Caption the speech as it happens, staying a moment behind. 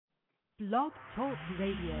Blog Talk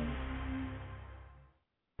Radio.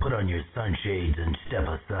 Put on your sunshades and step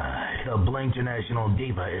aside. The Bling International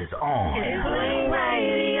Diva is on. It's Bling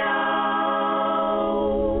Radio.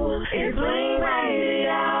 It's Bling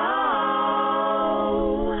Radio.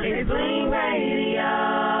 It's Bling Radio.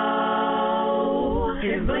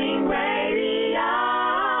 It's Bling Radio.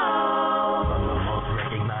 From the most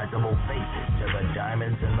recognizable faces to the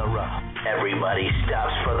diamonds in the rough, everybody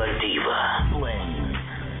stops for the Diva. Bling.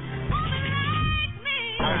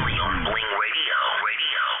 Only on Bling Radio.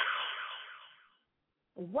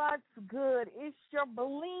 What's good? It's your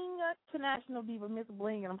Bling International Diva, Miss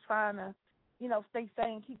Bling, and I'm trying to, stay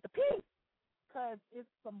sane, keep the peace, because it's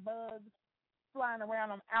some bugs flying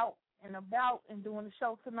around. I'm out and about and doing the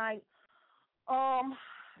show tonight.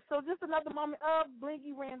 So just another moment of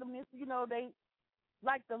blingy randomness. They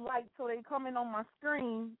like the light, so they come in on my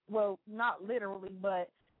screen. Well, not literally,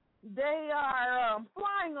 but they are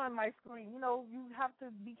flying on my screen. You have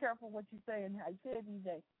to be careful what you say and how you say it these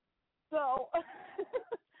days. So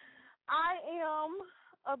I am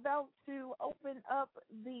about to open up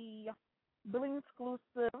the Bling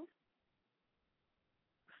exclusive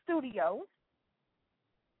studio,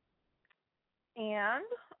 and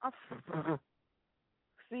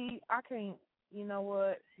see, I can't. You know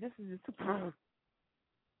what? This is just too.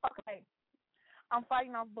 Okay, I'm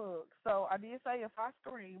fighting off bugs. So I did say if I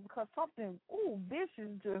scream because something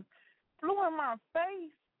vicious just flew in my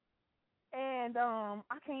face. And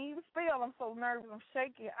I can't even spell. I'm so nervous. I'm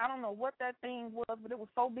shaking. I don't know what that thing was, but it was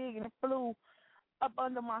so big and it flew up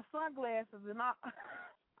under my sunglasses. And I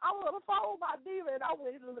would have followed my diva, and I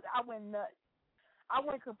went nuts. I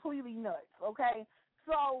went completely nuts. Okay,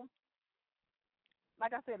 so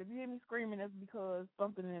like I said, if you hear me screaming, it's because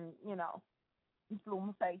something it flew in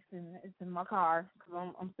my face, and it's in my car because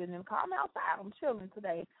I'm sitting in the car. I'm outside. I'm chilling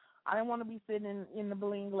today. I didn't want to be sitting in the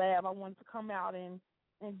Bling lab. I wanted to come out and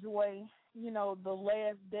enjoy, the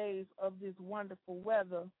last days of this wonderful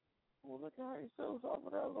weather. Well, look at Jesus over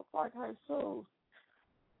there. Look like Jesus.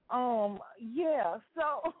 Yeah.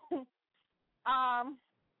 So,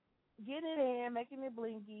 getting it in, making it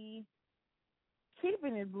blingy,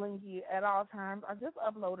 keeping it blingy at all times. I just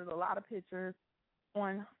uploaded a lot of pictures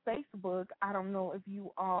on Facebook. I don't know if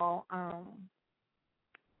you all are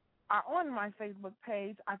on my Facebook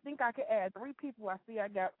page. I think I could add 3 people. I see I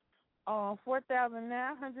got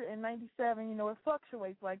 4,997. It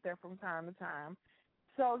fluctuates like that from time to time.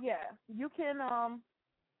 So, yeah, you can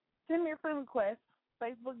send me a friend request,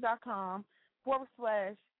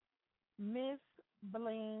 facebook.com/Miss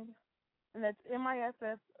Bling, and that's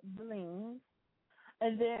MISS Bling.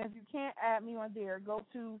 And then if you can't add me on there, go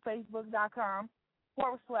to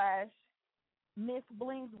facebook.com/Miss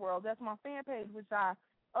Bling's World. That's my fan page, which I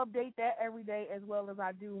update that every day as well as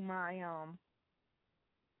I do my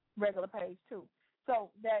regular page too.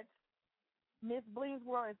 So that's Miss Bling's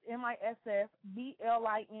World. It's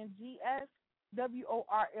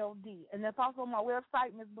MISSBLINGSWORLD, and that's also my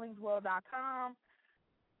website, MissBlingsWorld.com.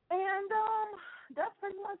 And that's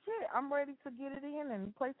pretty much it. I'm ready to get it in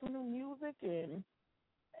and play some new music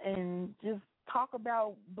and just talk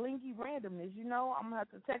about blingy randomness. I'm gonna have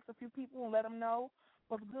to text a few people and let them know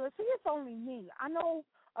what's good. See, it's only me. I know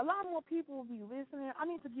a lot more people will be listening. I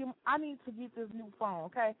need to get this new phone,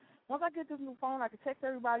 okay? Once I get this new phone, I can text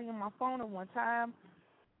everybody on my phone at one time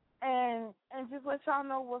and just let y'all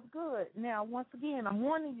know what's good. Now, once again, I'm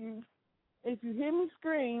warning you, if you hear me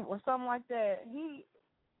scream or something like that,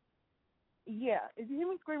 if you hear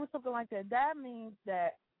me scream or something like that, that means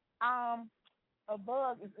that a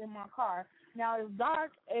bug is in my car. Now, as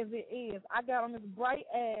dark as it is, I got on this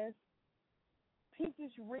bright-ass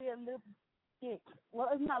pinkish red lipstick. Well,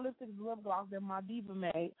 it's not lipstick, it's lip gloss that my diva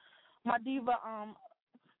made. My diva,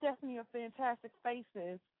 Stephanie of Fantastic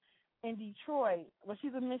Faces in Detroit. Well,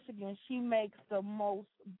 she's in Michigan. She makes the most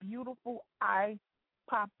beautiful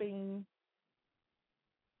eye-popping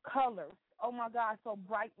colors. Oh, my God, so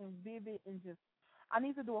bright and vivid and just, I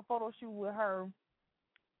need to do a photo shoot with her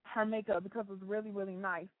makeup because it's really, really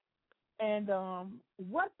nice. And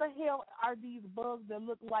what the hell are these bugs that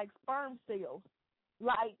look like sperm cells?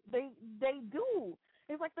 Like, they do.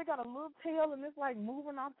 It's like they got a little tail and it's like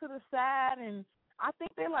moving off to the side, and I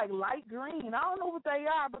think they're like light green. I don't know what they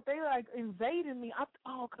are, but they like invading me.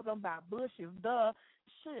 Because I'm by bushes. Duh.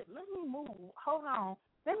 Shit, let me move. Hold on.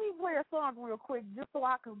 Let me play a song real quick just so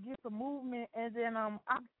I can get some movement, and then I'll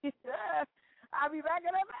be back in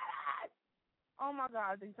a minute. Oh, my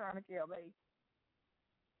God, they're trying to kill me.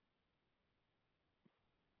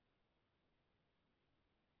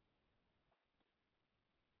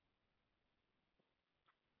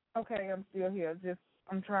 Okay, I'm still here.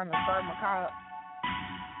 I'm trying to start my car up.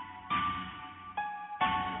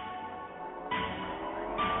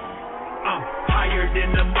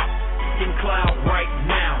 than the cloud right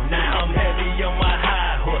now. Now I'm heavy on my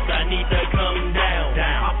high horse. I need to come down.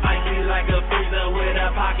 I'm icy like a freezer with a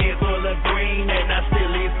pocket full of green, and I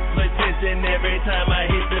still leave attention every time I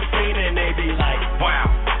hit the scene, and they be like, wow,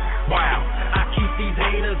 wow. I keep these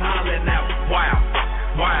haters hollering out, wow,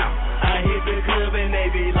 wow. I hit the club and they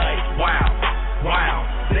be like, wow,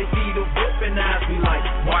 wow. They see the whip and I be like,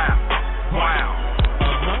 wow, wow,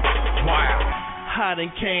 wow. I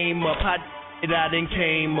done came up, I done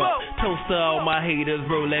came up. Toast to all my haters,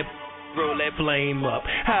 roll that flame up.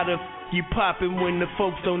 How the you poppin' when the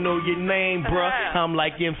folks don't know your name, bruh? I'm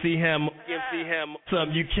like MC Hammer,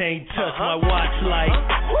 something you can't touch. My watch like,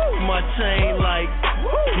 my chain like,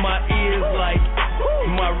 my ears like,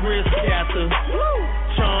 my wrist got the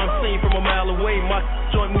charm seen from a mile away. My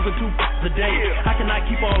joint moving 2 a day. I cannot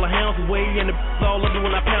keep all the hounds away, and the all of it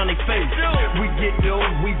when I pound they face. We get dough,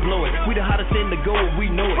 we blow it. We the hottest in the gold,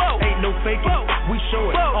 we know it. Ain't no faking, we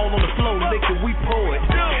show it. All on the floor, liquor, we pour it.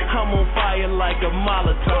 I'm on fire like a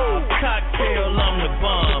Molotov. Cocktail, I'm the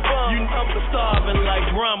bomb. You know I'm starving like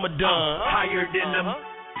Ramadan. Higher than the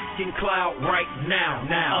cloud right now.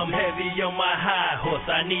 I'm heavy on my high horse.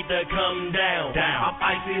 I need to come down. I'm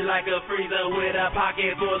icy like a freezer with a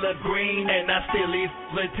pocket full of green, and I still leave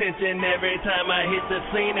attention every time I hit the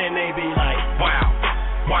scene, and they be like, wow,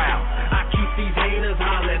 wow. I keep these haters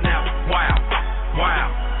hollering out, wow, wow.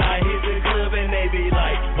 I hit the club and they be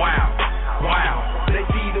like, wow, wow. They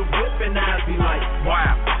see the whip and I be like,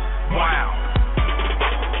 wow, wow,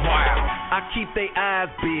 wow. I keep they eyes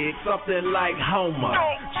big, something like Homer.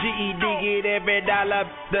 GED get every dollar,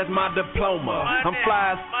 that's my diploma. I'm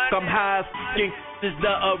fly, I'm high, is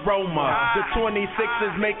the aroma. The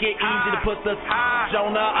 26s make it easy to put the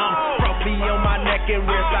Jonah. I'm frothy on my neck and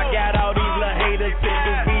wrist. I got all these little haters,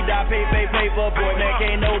 pictures, paper, boy, man,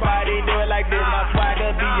 can't nobody do it like this. My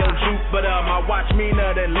swagger be on Jupiter, my watch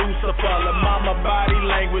meaner than Lucifer. La mama body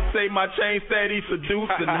language say my chain steady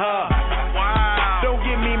seducing her. Wow. Don't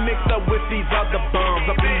get me mixed up with these other bums.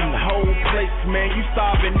 I'm eating whole plates, man. You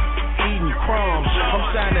starving, eating crumbs. I'm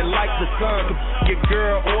shining like the sun. Your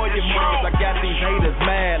girl or your moms. I got these haters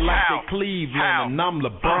mad like they Cleveland, and I'm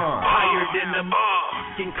LeBron. Higher than the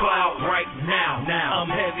cloud right now.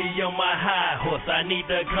 I'm heavy on my high horse. I need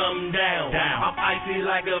to come down. I'm icy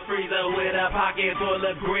like a freezer with a pocket full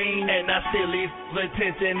of green, and I still leave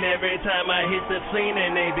attention every time I hit the scene,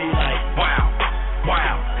 and they be like, wow,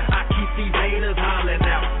 wow. I keep these haters hollering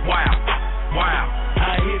out, wow, wow.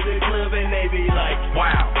 I hit the club and they be like,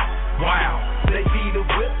 wow, wow. They see the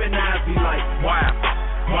whip and I be like, wow,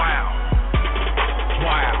 wow,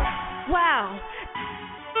 wow. Wow.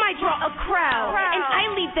 Might draw a crowd, and I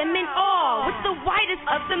leave them in awe with the widest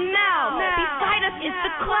of the mouth. Beside us is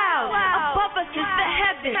the cloud, above us is the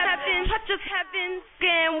heavens. Touch us, heaven,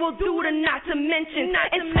 scan will do the not to mention.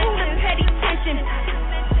 It's full of petty tension.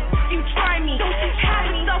 You try me, have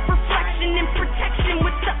self-reflection and protection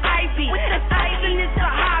with the ivy. Tyson is a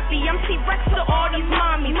hobby. I'm T-Rex to all these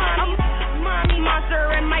mommies. I'm mommy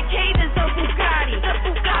monster and my cave is a Bugatti.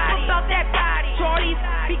 How about that body? Shorties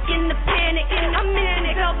begin to panic. I'm in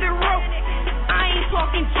it, velvet rope. I ain't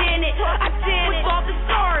talking Janet. I dance with all the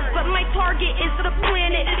stars, but my target is the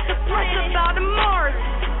planet. It's the pressure about the Mars.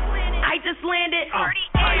 I just landed. I'm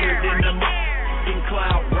higher than the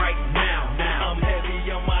cloud right now. I'm heavy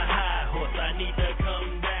on my high horse. I need to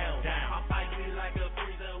come down. I'm icy like a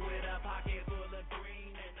freezer with a pocket full of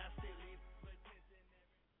green, and I still leave attention.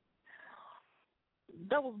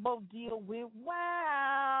 That was both deal with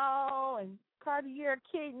Wow and Cartier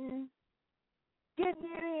Kitten. Getting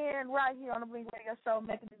it in right here on the Bling Radio Show,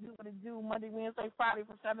 making it do what it do, Monday, Wednesday, Friday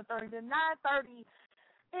from 7:30 to 9:30.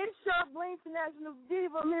 It's your Bling International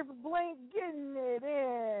Diva, Miss Bling, getting it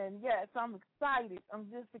in. Yes, I'm excited. I'm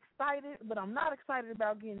just excited, but I'm not excited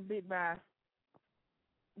about getting bit by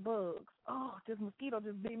bugs. Oh, this mosquito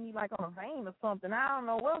just bit me like on a vein or something. I don't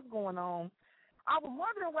know what's going on. I was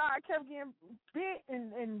wondering why I kept getting bit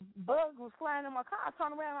and bugs was flying in my car. I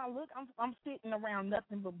turned around and I look, I'm sitting around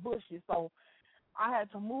nothing but bushes, so I had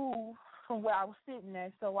to move from where I was sitting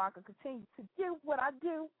at so I could continue to do what I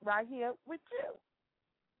do right here with you.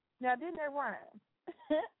 Now, didn't that rhyme?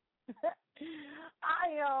 I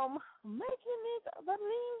am making it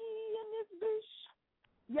blingy in this bitch.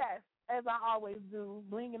 Yes, as I always do,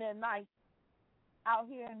 blinging at night out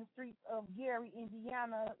here in the streets of Gary,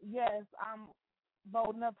 Indiana. Yes, I'm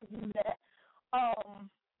bold enough to do that.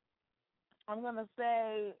 I'm going to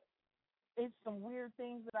say it's some weird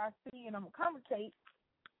things that I see, and I'm going to commentate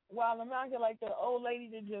while I'm out here like the old lady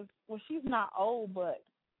that just, well, she's not old, but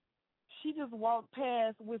she just walked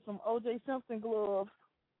past with some O.J. Simpson gloves,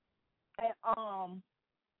 and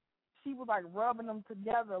she was like rubbing them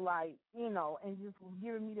together, like, and just was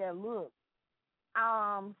giving me that look.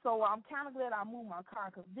 So I'm kind of glad I moved my car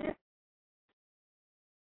because this,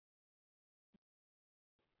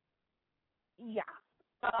 yeah.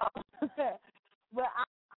 But I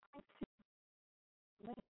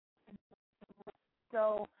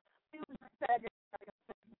so it was just that.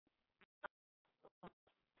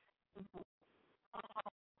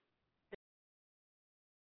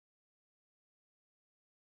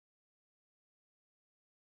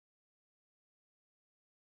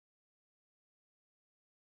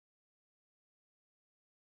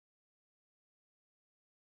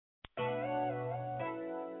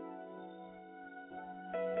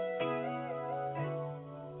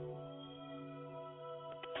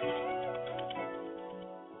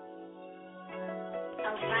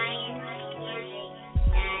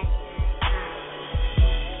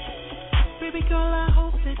 Baby girl, I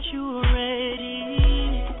hope that you're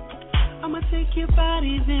ready. I'ma take your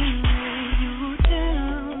body then lay you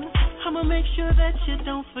down. I'ma make sure that you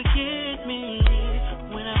don't forget me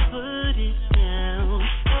when I put it down.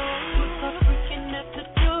 We'll start freaking at the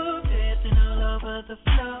door, dancing all over the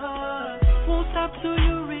floor. Won't stop till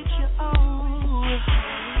you reach your own.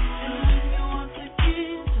 And when you want to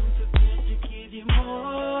give, don't forget to give you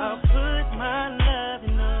more. I'll put my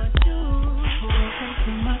loving on you. Welcome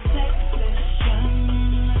to my sex session.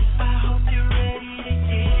 I hope you're ready to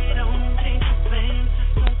get on. Change the plans,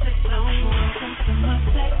 just don't take long. Welcome to my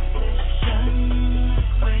sex session,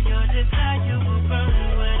 where your desire will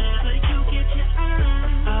burn whatever you get your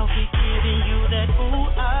earn. I'll be giving you that ooh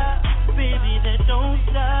ah, baby, that don't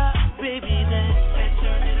stop, baby, that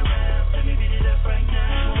turn it around. Let me beat it up right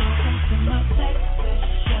now. Welcome to my sex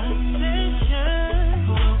session.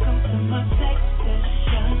 Welcome to my sex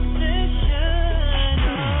session.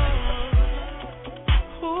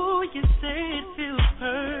 Oh, you say it feels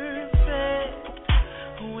perfect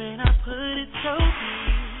when I put it so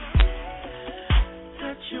deep.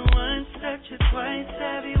 Touch you once, touch you twice,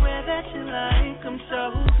 everywhere that you like. I'm so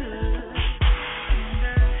good.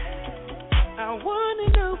 I wanna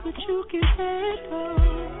know what you can handle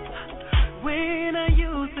when I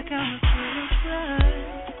use the Kama Sutra.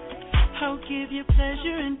 I'll give you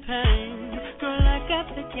pleasure and pain. Girl, I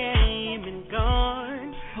got the game and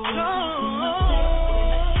gone.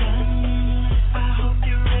 I hope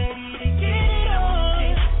you're ready to get it on.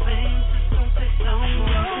 Change the plans, just don't take long.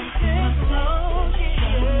 Don't take long,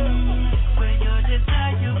 yeah. Where your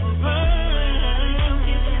desire will burn.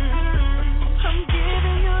 I'm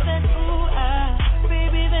giving you that ooh ah,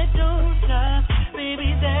 baby, that don't stop,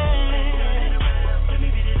 baby, that. Let me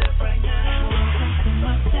beat it up right now. Welcome to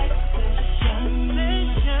my sex session.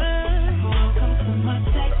 Welcome to my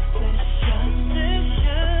sex session.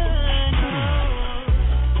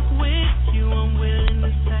 With you, I'm willing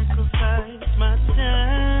to sacrifice my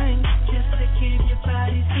time just to give your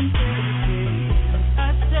body some therapy.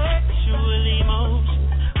 Our sexual emotions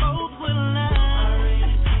both will align.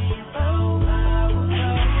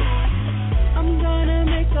 I'm gonna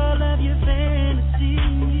make all of your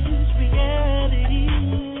fantasies reality.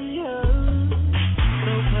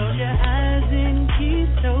 So close your eyes and keep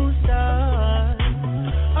those stars,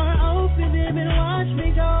 or open them and watch me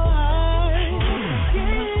go hard.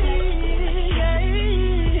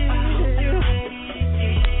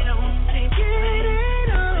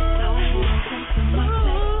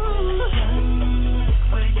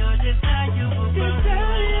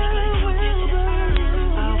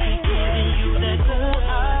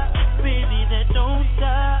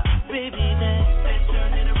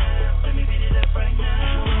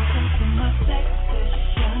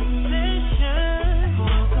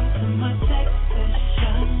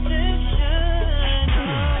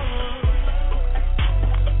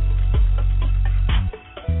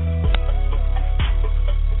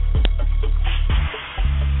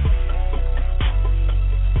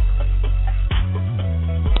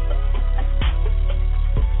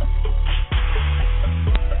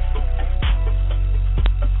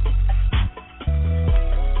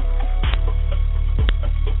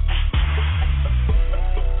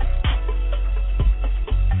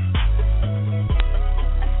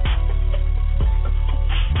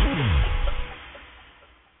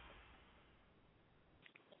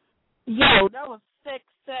 Yo, that was Sex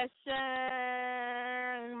Session.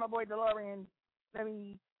 My boy DeLorean. Let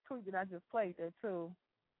me tweet that I just played there too.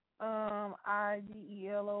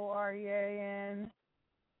 IDELOREAN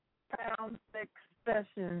pound Sex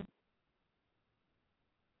Session.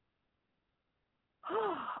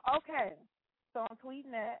 Okay, so I'm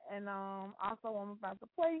tweeting that, and also I'm about to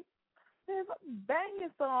play this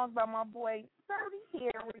banging song by my boy Serty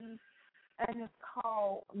Harry, and it's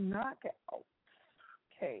called Knockout.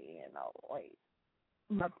 Wait.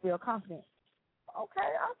 I'm not feel confident. Okay,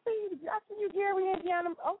 I see you, Gary, Indiana.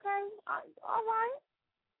 Okay, all right.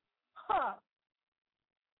 Huh.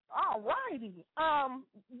 All righty.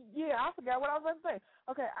 Yeah, I forgot what I was going to say.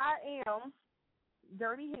 Okay, I am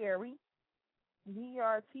Dirty Harry,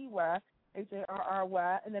 DRTY,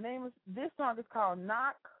 HARRY, and the name of this song is called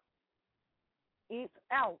Knock It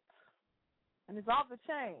Out, and it's off the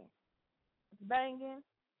chain. It's banging,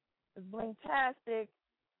 it's blingtastic,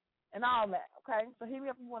 and all that, okay? So hit me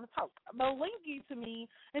up if you want to talk. But link you to me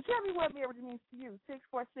and tell me what marriage means to you.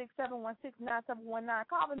 646-716-9719.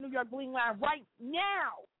 Call the New York Bling line right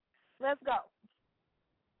now. Let's go.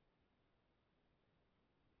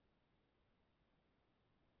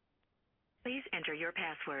 Please enter your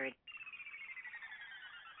password.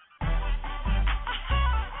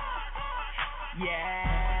 Yeah,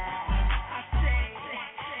 I say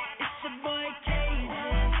it's your boy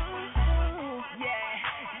Cajun. Yeah,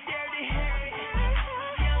 Dirty Harry,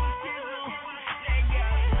 Young Sizzle. Let go.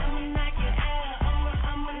 I'ma knock it out.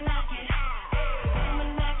 I'ma knock it. I'ma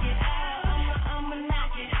knock it out. I'ma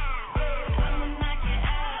knock it. I'ma knock it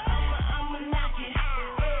out. I'ma knock it.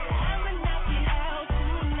 I'ma knock it out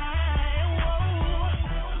tonight. Whoa,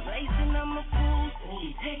 I'm lacing up my boots,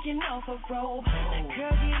 taking off a robe. That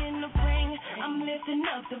girl get in the ring. I'm lifting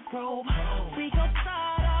up the rope. We gon'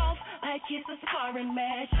 start off like it's a sparring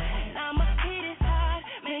match. And I'ma hit it hard,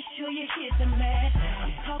 make sure you hit the match.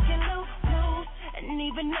 I'm talking low blows and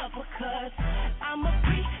even uppercuts. I'ma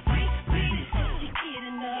beat it till she get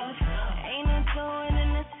enough. Ain't no going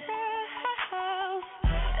in the house.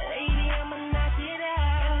 Lady, I'ma knock it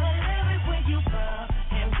out. I love it when you bop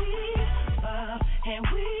and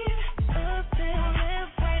weave, up, down,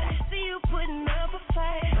 left, right. I see you putting up a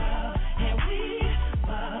fight.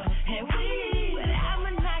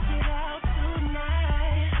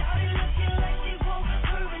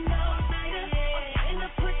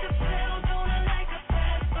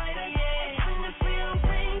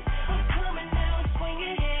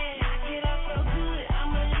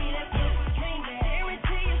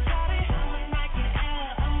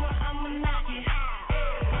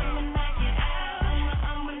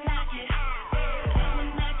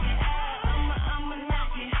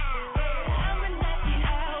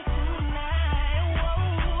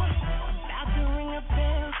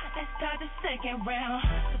 Second round,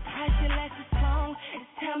 surprised you last this long. It's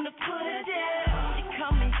time to put her down. They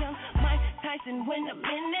call me young Mike Tyson when I'm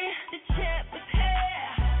in it. The champ is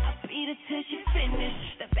here. I beat her till she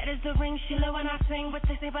finished. The bet is the ring. She love when I sing. What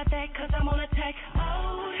they say about that? 'Cause I'm on attack.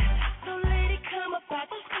 Oh, so lady, come up out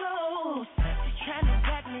those clothes. She trying to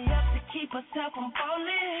wrap me up to keep herself from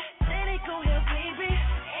falling. Then they go here, baby.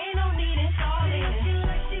 Ain't no need in stalling. She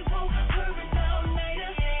like she won't hurry all nighter.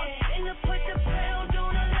 I'm finna put the pound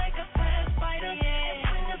on her like a fighter. And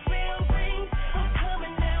when the bell rings, I'm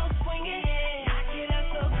coming down swinging. Knock it out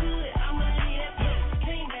so good, I'ma leave that bitch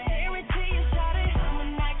clean. Guarantee you shot it. I'ma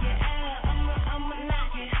knock it out. I'ma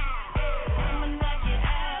knock it. I'ma knock it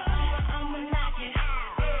out. I'ma knock it.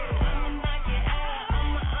 I'ma knock it out.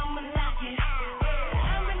 I'ma knock it.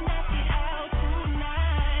 I'ma knock it out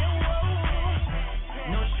tonight.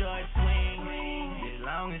 Whoa. No short swing, just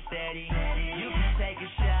long and steady. You can take a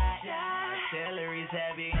shot. Artillery's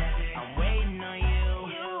heavy. I'm waiting on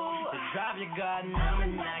you to drop your guard and I'ma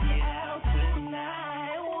knock it out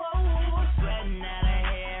tonight. Whoa. Sweating out her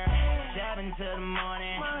hair, 7 till the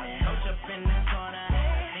morning. Coach up in the corner,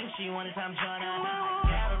 think she wanted some joiner.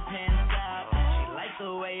 Got her pants out, she liked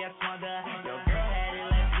the way I swung her. Your girl had it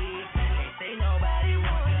like weed, can't say nobody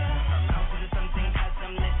wants her. From out to something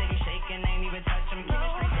custom, let's say you shaking, ain't even touch 'em.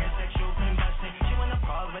 Chemistry, there's sexual combustion. She wanna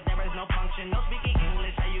pause, but there is no function. No speaking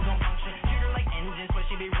English, how you gon' function? Treat her like engines, but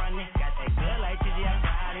she be running. Got that good like TGI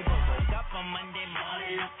Friday, but wake up on Monday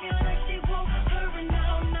morning. Looking like she won't hurry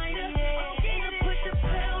all nighter. I'm gonna put the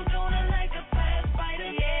pound on her like a fast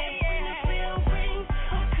fighter. When the bell rings,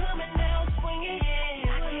 I'm coming out swinging.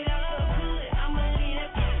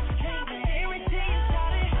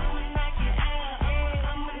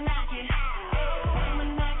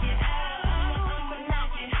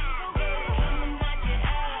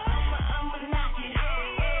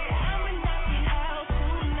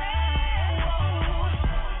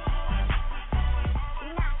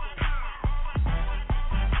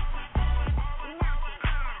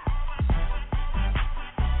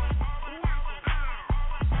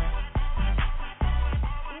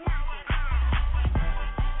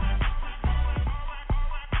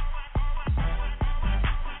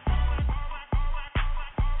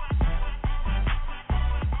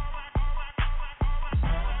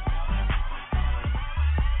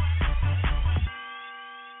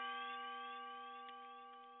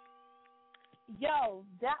 yo,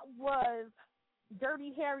 that was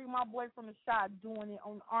Dirty Harry, my boy from the shot, doing it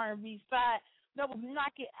on the R&B side. That was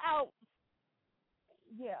Knock It Out.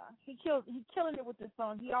 Yeah, he killing it with this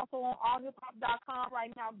song. He also on allhiphop.com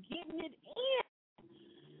right now, getting it in.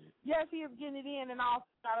 Yes, he is getting it in, and I also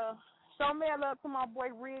gotta show mad love to my boy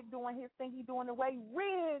Rig doing his thing. He doing the way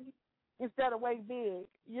Rig instead of way Big.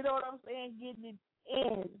 You know what I'm saying? Getting it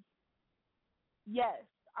in. Yes,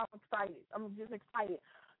 I'm excited. I'm just excited.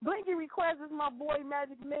 Blinky Request is my boy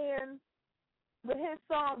Magic Man with his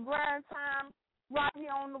song Grind Time right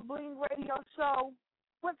here on the Bling Radio Show.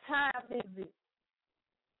 What time is it?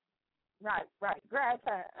 Right, Grind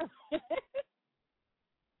Time.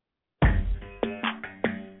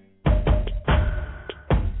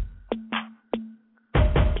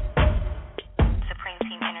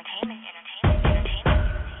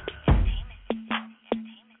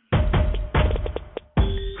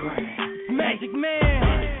 Magic Man.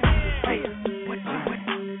 Hey,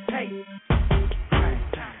 hey.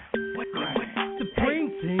 Supreme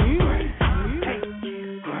Team.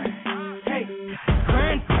 Hey,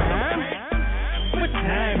 Grand Time. What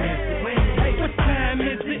time is it? What time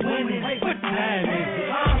is it? What time is it?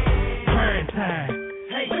 Grand Time.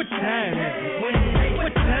 What time is it?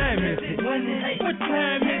 What time is it? What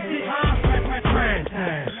time is it? Grand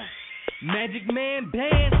Time. Magic Man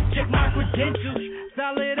Band. Check my credentials.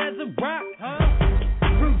 Solid as a rock,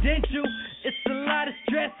 prudential. It's a lot of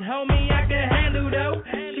stress, homie, I can handle though.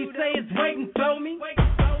 She say it's waiting for me,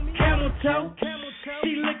 camel toe.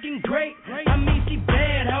 She looking great, I mean she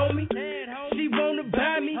bad, homie. She wanna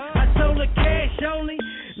buy me, I told her cash only.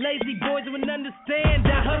 Lazy boys wouldn't understand,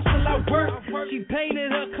 I hustle, I work. She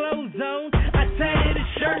painted her clothes on, I tatted a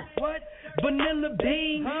shirt. Vanilla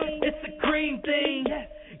bean, it's a cream thing.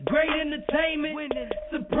 Great entertainment,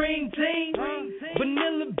 Supreme Team.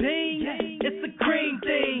 Vanilla bean, it's a cream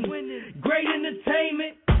thing. Great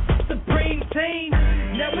entertainment, Supreme Team.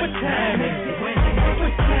 Now what time is it? What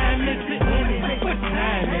time is it? What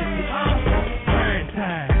time is it? Burn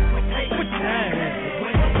time. What time is it?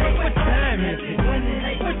 What time is it?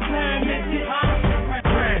 What time is it?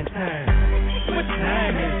 Burn time. What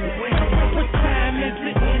time is it? What time is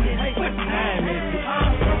it? What time is it?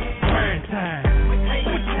 Burn time.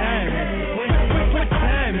 What time is it? What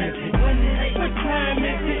time is it? What time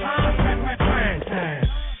is it? Prime time.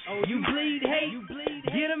 Oh, you bleed hate?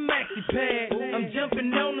 Get a maxi pad. I'm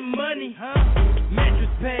jumping on the money. Mattress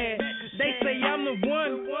pad. They say I'm the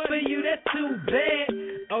one. For you, that's too bad.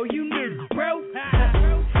 Oh, you niggas broke?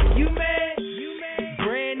 You mad?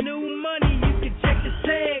 Brand new money. You can check the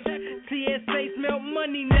tag. TSA smell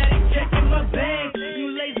money. Now they checking my bag. You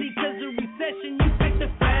lazy 'cause of recession. You picked a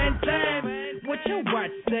fine time. What your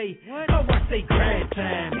watch say? My watch say Grand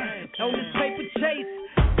Time. On this paper chase,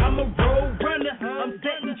 I'm a road runner. I'm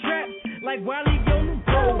setting traps like Wally on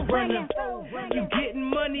the road runner. You getting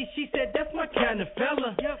money? She said that's my kind of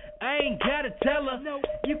fella. I ain't gotta tell her.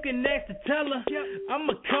 You can ask the teller.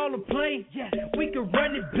 I'ma call her play. We can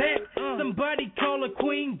run it back. Somebody call her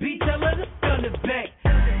Queen B. Tell her to run it back.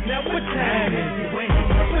 Now what time is it?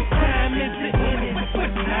 What time is it?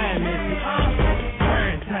 What time is it?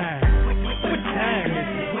 Burn time. What time is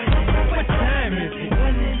it? What time is it?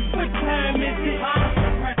 What time is it?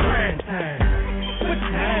 Burn time. What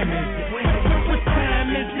time is it? What time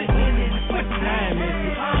is it? What time is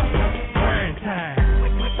it? Burn time.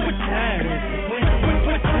 What time is it?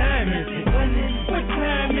 What time is it? What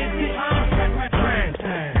time is it? Burn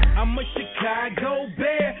time. I'm a Chicago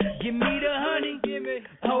bear. Give me the honey.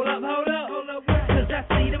 Hold up, 'cause I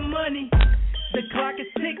see the money. The clock is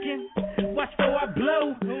ticking. Watch before I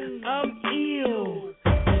blow. I'm ill.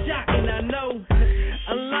 Shocking, I know.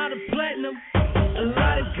 A lot of platinum, a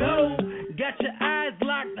lot of gold. Got your eyes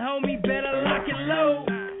locked, homie, better lock it low.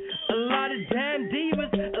 A lot of damn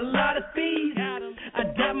divas, a lot of thieves. I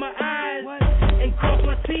dot my I's and cross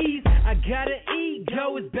my T's. I got an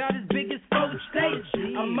ego, it's about as big as 4 states.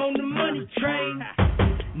 I'm on the money train,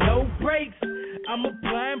 no brakes. I'm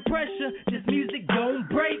applying pressure, this music gon'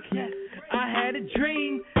 break. I had a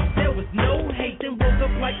dream, there was no hate, then woke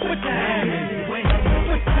up like, what time is it? What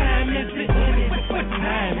time is it? What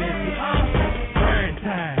time is it? Burn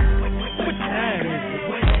time. What time is it?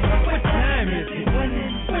 What time is it?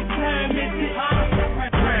 What time is it?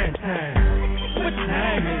 Burn time. What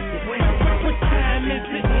time is it? What time is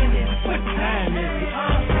it? What time is it?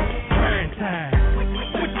 Burn time.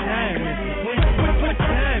 What time is it? What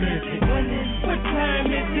time is it? What time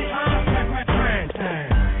is it? Burn time.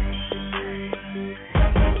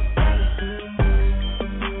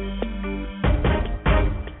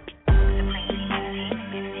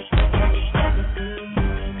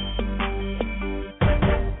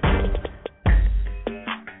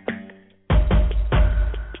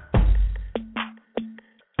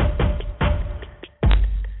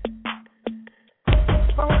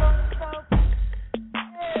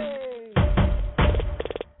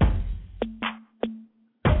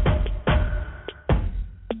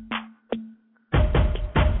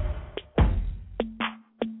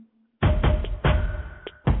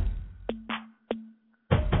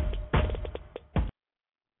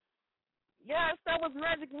 house,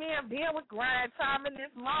 Magic Man, being with Grind Time, and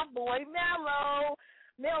this my boy, Mello.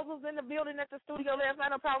 Mel's was in the building at the studio last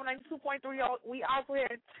night on Power 92.3. We also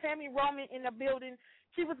had Tammy Roman in the building.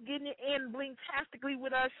 She was getting it in Bling-tastically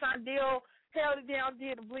with us. Shondell held it down,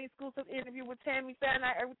 did a Bling exclusive interview with Tammy, found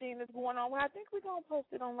out everything that's going on. Well, I think we're going to post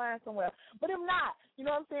it online somewhere. But if not, you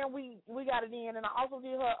know what I'm saying, we got it in. And I also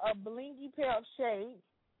did her a blingy pair of shades.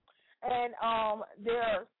 And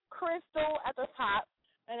they're crystal at the top,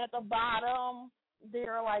 and at the bottom,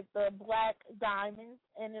 they're like the black diamonds.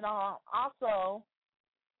 And then also,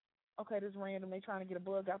 okay, this is random. They trying to get a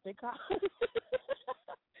bug out their car.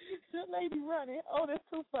 That lady running. Oh, that's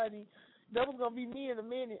too funny. That was going to be me in a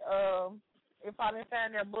minute. If I didn't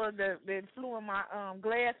find that bug that flew in my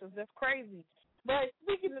glasses. That's crazy. But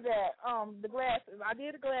speaking of that, the glasses, I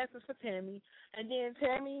did the glasses for Tammy. And then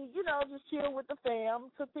Tammy, you know, just chilled with the fam,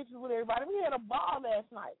 took pictures with everybody. We had a ball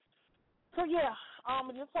last night. So, yeah, I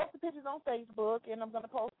just posted pictures on Facebook, and I'm going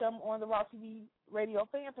to post them on the Raw TV Radio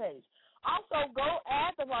fan page. Also, go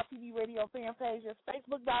add the Raw TV Radio fan page. It's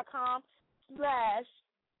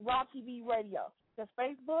facebook.com/Raw TV Radio. That's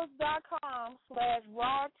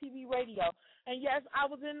facebook.com/Raw TV Radio. And, yes, I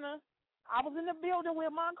was in the building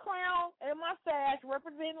with my crown and my sash,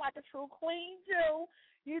 representing like a true queen Jew,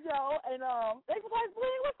 you know. And they was like,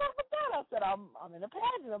 "Bling, what's up with that?" I said, I'm in a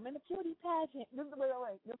pageant. I'm in a beauty pageant. This is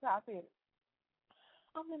how I said it.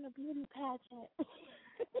 I'm in a beauty pageant.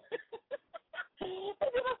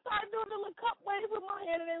 And then I started doing the little cup wave with my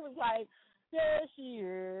hand, and they was like, "There she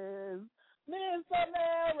is, Miss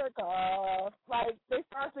America." Like, they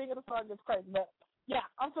started singing the song. It's crazy. But, yeah,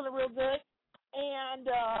 I'm feeling real good. And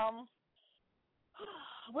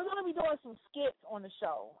we're going to be doing some skits on the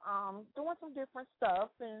show, doing some different stuff.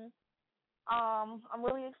 And I'm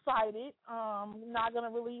really excited. I'm not going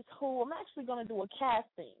to release who. I'm actually going to do a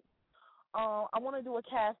casting. I want to do a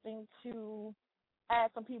casting to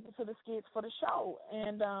add some people to the skits for the show.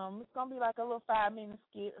 And it's going to be like a little 5-minute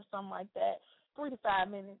skit or something like that, 3 to 5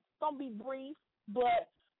 minutes. It's going to be brief, but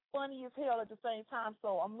funny as hell at the same time.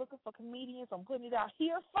 So I'm looking for comedians. I'm putting it out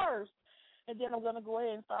here first, and then I'm going to go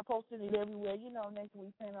ahead and start posting it everywhere. You know, next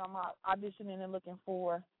week, saying I'm auditioning and looking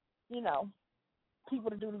for, you know, people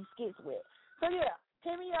to do these skits with. So, yeah,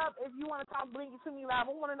 hit me up if you want to talk Bling to me live.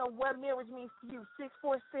 I want to know what marriage means to you.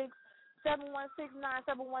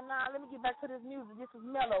 646-716-9719. Let me get back to this music. This is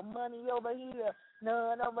Mellow. Money over here,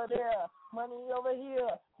 none over there. Money over here,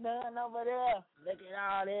 none over there. Look at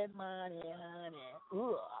all that money, honey.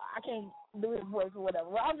 Ooh, I can't do his voice or whatever.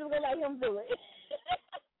 Well, I'm just going to let him do it.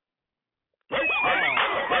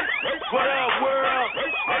 What up, world?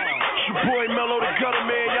 It's your boy Mello the Gutter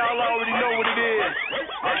Man. Y'all already know what it is.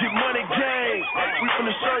 Get money gang. We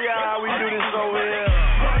finna show y'all how we do this over here.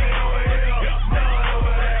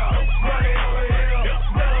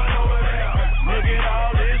 Look at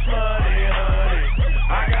all this money, honey.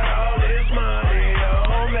 I got all this money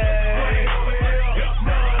on me.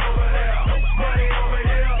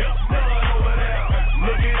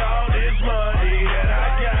 Look at all this money that I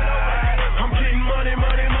got. I'm getting money.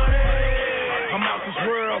 I'm out this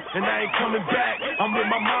world and I ain't coming back. I'm with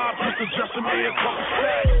my mom, just adjusting me a couple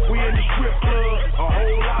stacks. We in the strip club, a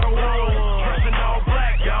whole lot of ones. Dressing all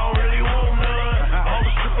black, y'all don't really want none. All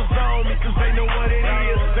the strippers on me cause they know what it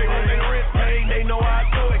is. They want their rent paid, they know I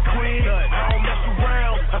do it quick. I don't mess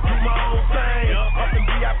around, I do my own thing. Up in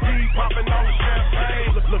VIP, popping all the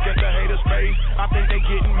champagne. Look at the haters' face, I think they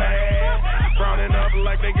getting mad. Frowning up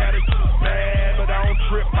like they got it too bad. But I don't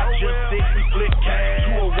trip, I just think we flick cash.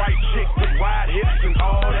 To a white chick with wide hips and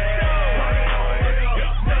all that.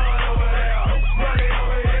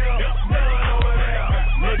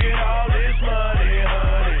 Look at all this money,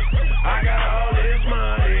 honey. I got all this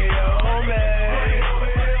money on me.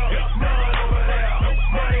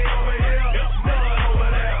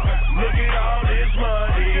 Look at all this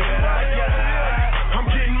money that I got. I'm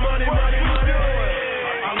getting money.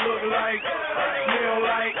 I look like, smell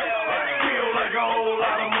like, feel like a whole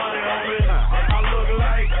lot of money on me. I look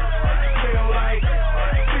like, smell like,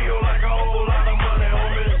 feel like a whole lot of money on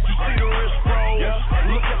me. You see the wrist roll,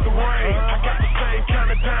 look at the ring. I got the same kind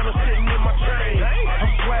of diamonds sitting in my chain.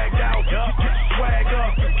 I'm swagged out, get your swag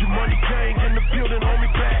up. Your money gang in the building, homie,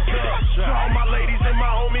 back up. To all my ladies and my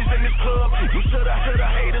homies in this club, we should have heard the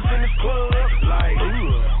haters in this club. Like,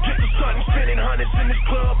 get the sun spinning hundreds in this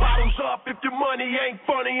club. Bottoms up if your money ain't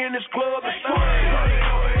funny in this club. It's funny. Money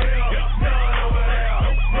over here, none over there.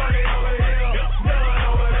 Money over here, none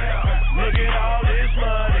over there. Look at all this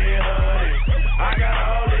money, honey. I got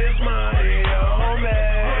all this money on me.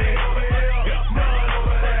 Money over here, none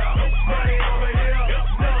over there. Money over here,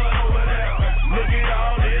 none over there. Look at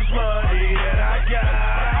all this money that I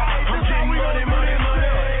got. I'm getting money.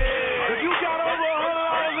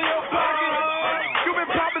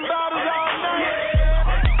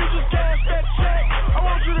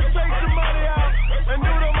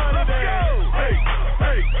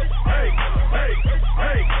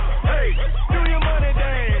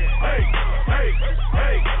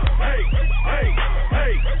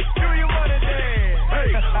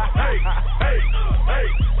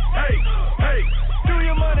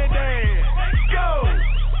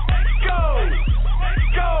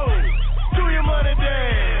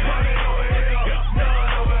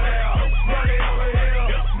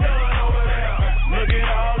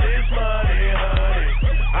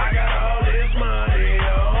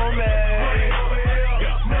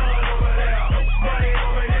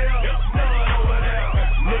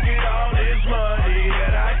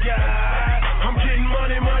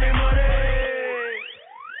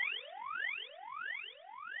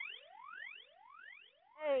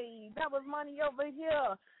 $100 money over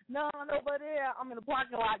here, none over there. I'm in the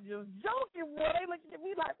parking lot just joking, boy. They looking at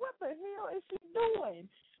me like, what the hell is she doing?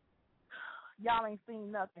 Y'all ain't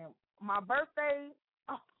seen nothing. My birthday,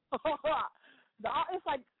 it's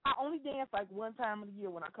like I only dance like one time of the year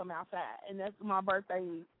when I come outside, and that's my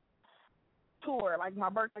birthday tour, like my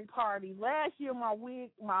birthday party. Last year my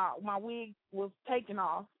wig was taken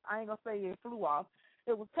off. I ain't gonna say it flew off.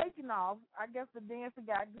 It was taken off. I guess the dancer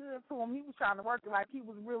got good to him. He was trying to work it like he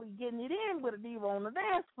was really getting it in with a diva on the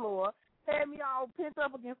dance floor. Had me all pent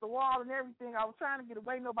up against the wall and everything. I was trying to get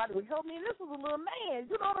away. Nobody would help me. And this was a little man.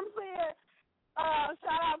 You know what I'm saying?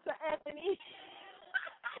 Shout out to Anthony.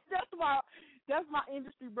 That's my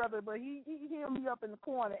industry brother, but he held me up in the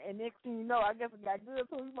corner, and next thing you know, I guess it got good,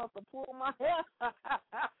 so he must have pulled my hair.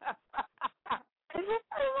 And my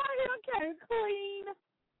hair came clean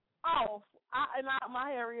off.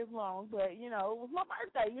 My hair is long, but, you know, it was my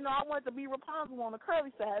birthday. You know, I wanted to be Rapunzel on the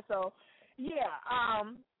curly side, so, yeah.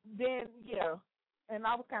 And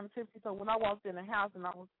I was kind of tipsy, so when I walked in the house and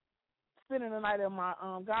I was spending the night at my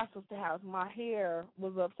godsister's house, my hair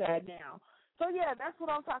was upside down. So, yeah, that's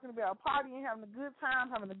what I'm talking about, partying, having a good time,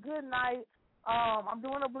 having a good night. I'm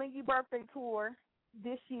doing a Blingy birthday tour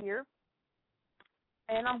this year,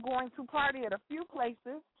 and I'm going to party at a few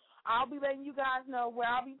places. I'll be letting you guys know where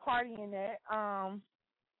I'll be partying at. I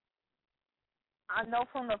know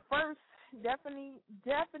from the 1st,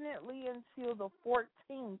 definitely until the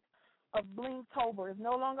 14th of Blingtober. It's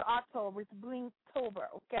no longer October, it's Blingtober,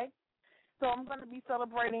 okay? So I'm going to be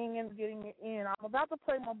celebrating and getting it in. I'm about to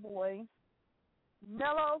play my boy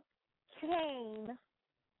Mellow Kane.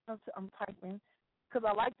 I'm typing because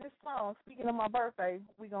I like this song. Speaking of my birthday,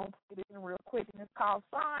 we're going to put it in real quick, and it's called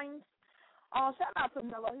Signs. Shout out to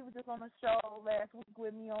Mello. He was just on the show last week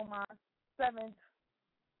with me on my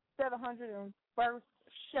 701st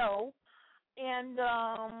show and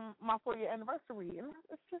my 4-year anniversary. And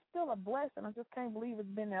it's just still a blessing. I just can't believe it's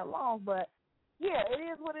been that long. But, yeah, it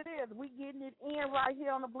is what it is. We getting it in right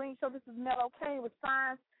here on the Bling Show. This is Mello Kane with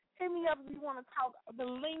Signs. Hit me up if you want to talk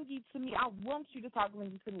Blingy to me. I want you to talk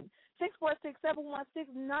Blingy to me.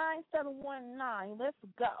 646-716-9719. Let's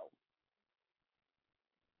go.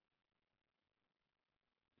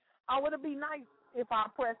 Oh, would it be nice if I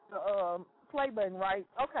pressed the play button, right?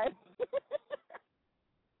 Okay.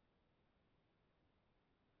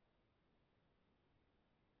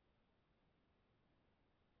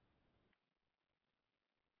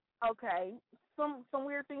 Okay. Some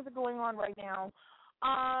weird things are going on right now.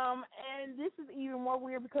 And this is even more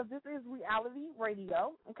weird because this is reality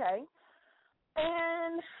radio, okay?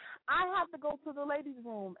 And I have to go to the ladies'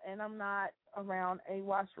 room, and I'm not around a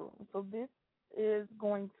washroom. So this is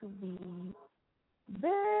going to be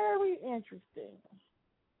very interesting.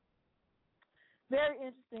 Very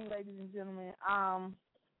interesting, ladies and gentlemen.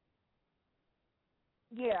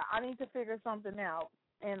 Yeah, I need to figure something out,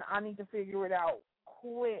 and I need to figure it out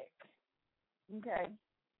quick, okay?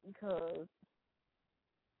 Because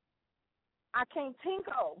I can't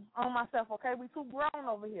tinkle on myself, okay? We too grown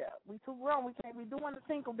over here. We too grown. We can't be doing the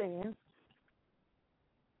tinkle dance.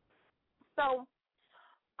 So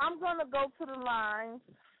I'm going to go to the lines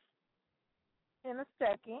in a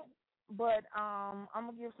second, but I'm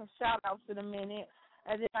going to give some shout-outs in a minute,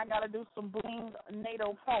 and then I got to do some Bling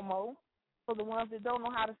NATO promo for the ones that don't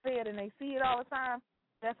know how to say it and they see it all the time.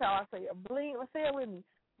 That's how I say it. Bling, let's say it with me.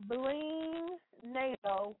 Bling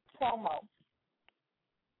NATO promo.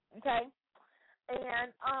 Okay?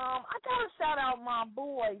 And I got to shout out my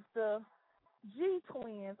boys, the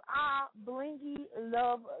G-Twins. I Blingy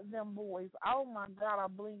love them boys. Oh, my God, I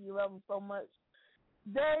Blingy love them so much.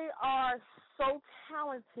 They are so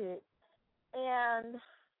talented, and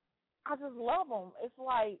I just love them. It's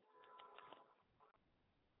like,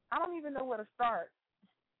 I don't even know where to start.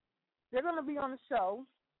 They're going to be on the show,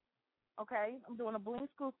 okay? I'm doing a Bling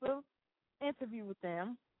exclusive interview with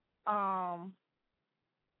them.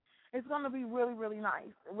 It's going to be really, really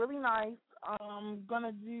nice. Really nice. I'm going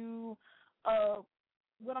to do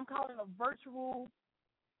what I'm calling a virtual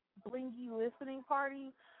Blingy listening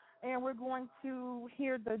party, and we're going to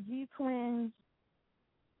hear the G-Twins'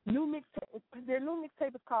 new mixtape. Their new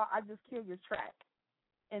mixtape is called I Just Kill Your Track,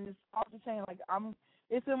 and it's off the chain. Like,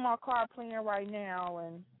 it's in my car playing right now,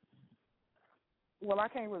 and, well, I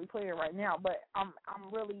can't really play it right now, but I'm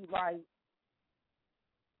really, like,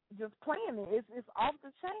 just playing it. It's off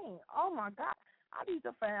the chain. Oh, my God. I need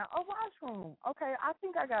to find a washroom. Okay, I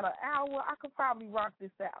think I got an hour. I could probably rock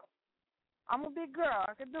this out. I'm a big girl.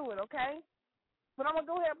 I can do it, okay? But I'm going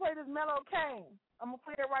to go ahead and play this Mellow Kane. I'm going to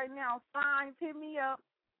play it right now. Signs, hit me up.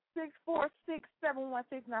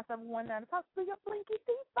 646-716-9719. Talk to your Blinky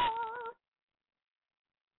Diva.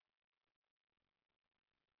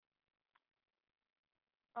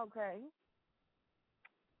 Okay.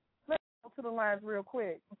 Let's go to the lines real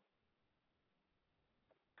quick.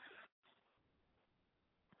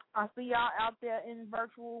 I see y'all out there in the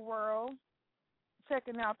virtual world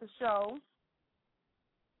checking out the show.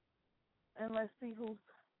 And let's see who's...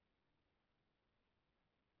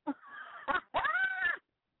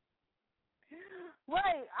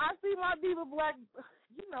 Wait, I see my Diva Black.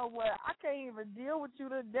 You know what? I can't even deal with you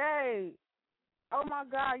today. Oh, my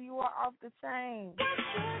God, you are off the chain.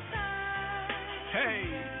 Hey.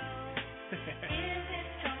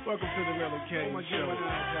 Welcome to the Mellow King Show.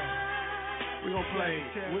 We're going to play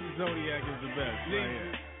Which Zodiac is the Best right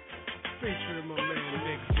here. Featuring my man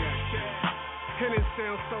Nick Jackson. And it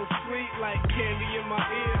sounds so sweet like candy in my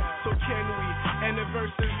ear. So can we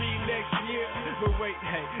anniversary next year? But wait,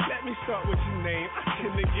 hey, let me start with your name. I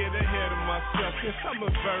tend to get ahead of myself. Cause I'm a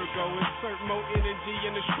Virgo, insert more energy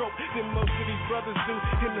in the stroke than most of these brothers do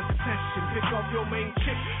in the session. Pick off your main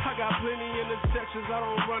chick. I got plenty in the sections. I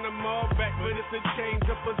don't run them all back, but it's a change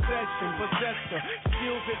of possession. Possessor,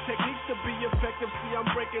 skills and techniques to be effective. See, I'm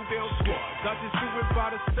breaking down squads. I just do it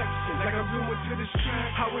by the section. Like I'm doing to the street.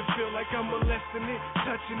 How it feel like I'm molesting it,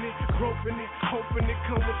 touching it, groping it, hoping it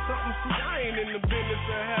come with something. See, I ain't in the business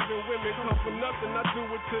of having women come for nothing. I do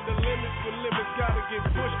it to the limits. When limits gotta get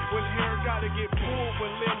pushed, when hair gotta get pulled,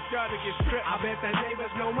 when limbs gotta get stripped. I bet that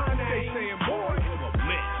neighbors know my name. They saying, boy, you a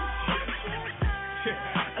mess.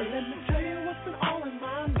 Let me tell you what's been all in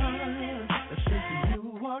my mind since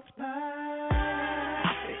you walked by.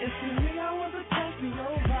 It's me, I was attached to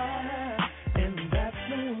your vibe, and that's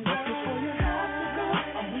no lie. Before you have to go,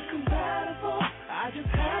 are we compatible? I just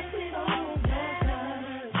have to know your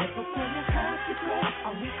time. But before you have to go,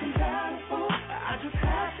 are we compatible? I just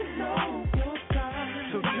have to know your time.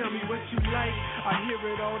 So tell me what you like. I hear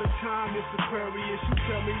it all the time. It's Aquarius. You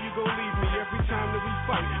tell me you gon' leave me every time that we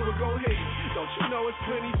fight. Well, go ahead. Don't you know it's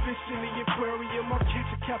plenty fish in the aquarium? I'll catch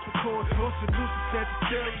a Capricorn or seduce a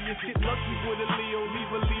Sagittarius. Get lucky with a Leo,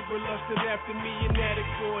 leave a Libra lusting after me, an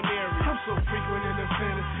addict for an Aries. I'm so frequent in the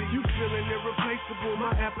fantasy. You feeling irreplaceable.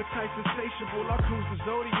 My appetite's insatiable. I cruise the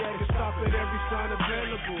zodiac and stop at every sign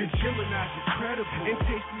available. And Gemini's incredible and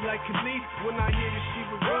tasty like Khalid. When I hear that she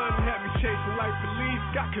would run, had me chasing like police.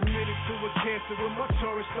 Got committed to a cancer when my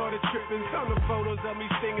Taurus started tripping. Found the photos of me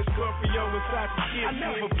singing Scorpio inside the kids. I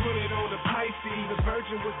never put it on the Pisces. The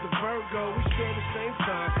Virgin was the Virgo. We share the same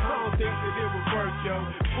sign. I don't think that it would work, yo.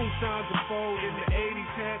 Full signs of fold in the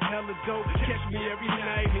 80s had hella dope. Catch me every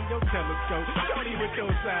night in your telescope. Shorty with your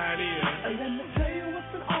side in. Let me tell you what's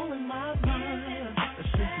been all in my mind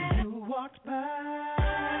since you walked by.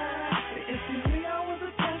 It's me, I was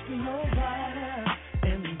attached to your vibe,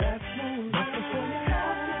 and that's no lie. Before you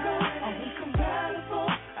have to go, are we compatible?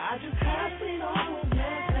 I just have to know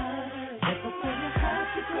your time. But before you have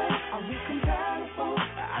to go, are we compatible?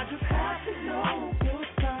 I just have to know your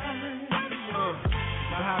time.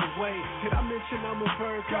 By the way, did I mention I'm a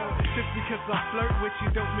Virgo? Just because I flirt with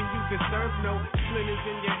you don't mean you deserve no splinters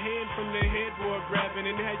in your hand from the headboard grabbing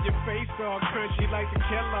and had your face all crunchy like the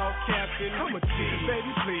Kellogg captain. I'm a G,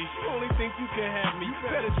 baby, please. You only think you can have me? You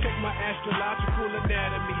better check my astrological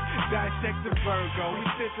anatomy. Dissect the Virgo. We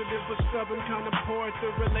sensitive but stubborn, kind of poor at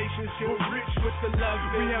the relationship. We're rich with the love.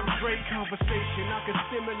 We have great conversation. I can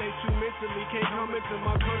stimulate you mentally. Can't come into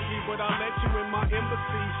my country, but I'll let you in my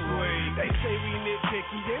embassy. Wait, they say we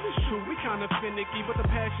nitpicky, and it's true. We kind of finicky, but the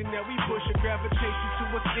passion that we push and gravitate you to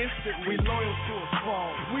us instant. We loyal to a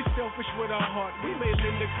fault. We selfish with our heart. We may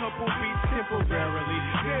lend a couple beats temporarily.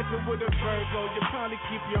 Dancing with a Virgo, you probably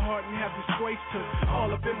keep your heart and have disgrace to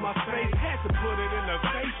all up in my face. Had to put it in the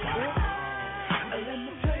Facebook. Let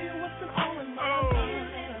me tell you what's been all in my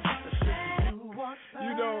mind.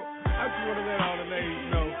 You know, I just want to let all the ladies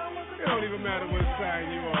know, it don't even matter what sign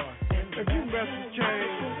you are. If you mess with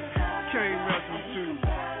Kane mess with you.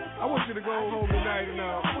 I want you to go home tonight and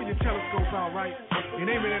pull your telescope out, right? And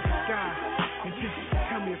aim it at the sky. And just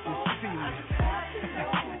tell me if you see me.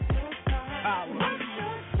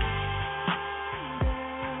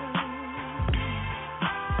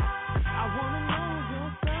 I wanna know your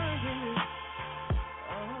sign.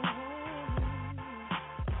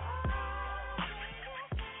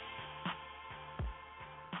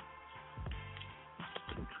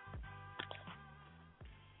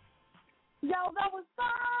 Yo, that was fine.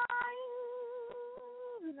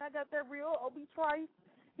 And I got that real Obi Trice.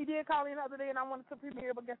 He did call me the other day, and I wanted to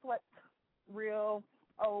premiere, but guess what? Real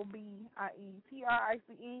OBIETRICE.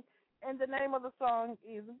 And the name of the song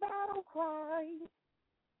is Battle Cry.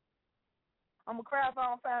 I'm going to cry if I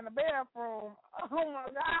don't find the bathroom. Oh, my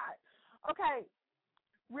God. Okay.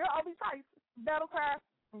 Real Obi Trice, Battle Cry,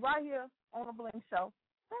 right here on the Bling Show.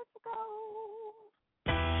 Let's go.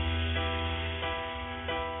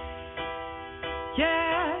 Yeah.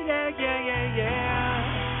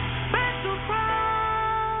 Battle cry.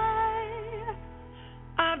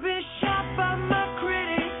 I've been shot by my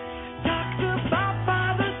critics, talked about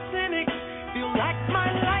by the cynics. Feel like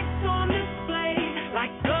my life's on display,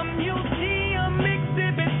 like a museum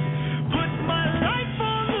exhibit. Put my life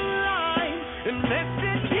on the line,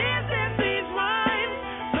 invested years in these rhymes.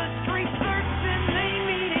 The streets search and they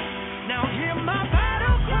need it. Now hear my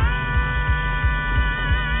battle cry.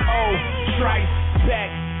 Oh, Trice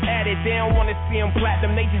back at it. They don't wanna see him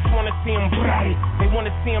platinum, they just wanna see him bright. They wanna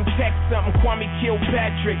see him text something, Kwame killed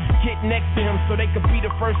Patrick. Get next to him so they could be the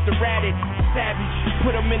first to rat it. Savage,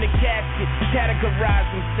 put him in a casket, categorize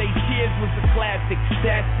him, say Cheers was a classic.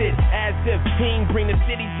 That's it, as if he ain't bring the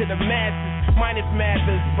city to the masses. Minus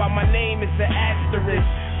Mathers, but my name is the asterisk.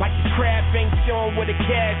 Like the crab ain't showing where the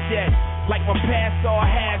cash at. Like my past all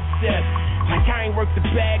half steps. Like I ain't worked the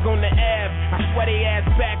bag on the ab. I swear they ass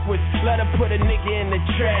backwards. Let her put a nigga in the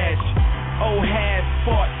trash. Old has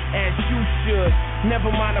fought as you should.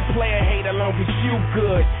 Never mind a player hate long as you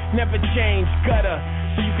good. Never change gutter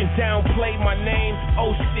so you can downplay my name.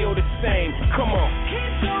 Oh, still the same. Come on.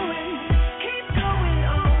 Keep going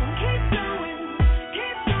on, keep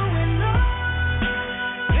going on.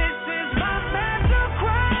 This is my battle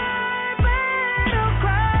cry, battle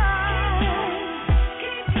cry.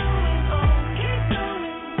 Keep going on, keep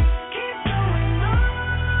going on.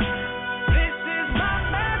 This is my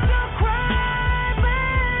battle cry,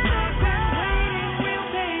 battle cry. Waiting real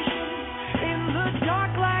patient in the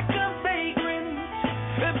dark like a vagrant,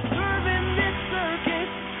 observing this circus.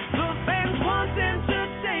 The fans want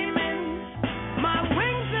entertainment. My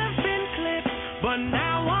wings have been clipped, but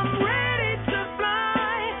now I'm ready to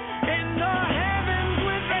fly in the heavens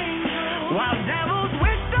with angels, while devils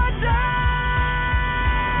wish to die.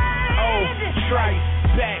 Oh, Trice,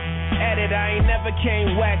 back at it. I ain't never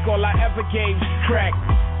came whack. All I ever gave was crack.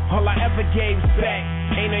 All I ever gave's back.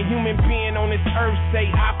 Ain't a human being on this earth say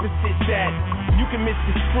opposite that. You can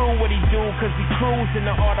misconstrue what he do, cause he cruise in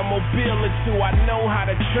the automobile or two. I know how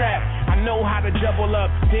to trap, I know how to double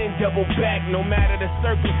up, then double back. No matter the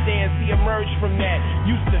circumstance, he emerged from that.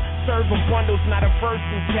 Used to serve him bundles, not a verse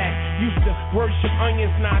intact. Used to worship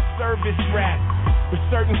onions, not service rap. But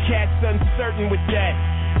certain cats uncertain with that.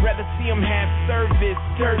 Rather see him have service,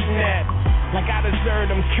 certain that. Like I deserve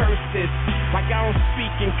them curses. Like I don't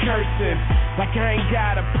speak in cursive. Like I ain't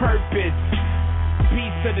got a purpose.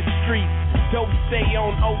 Beats of the streets, dope stay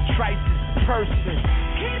on old Trice's person.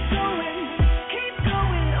 Keep going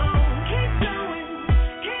on, keep going on.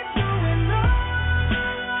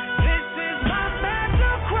 This is my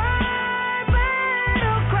battle cry,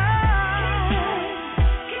 battle cry.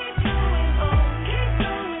 Keep going on, keep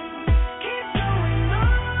going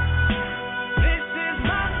on. This is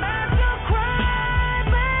my battle cry,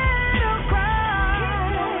 battle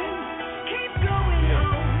cry. Keep going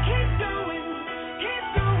on, keep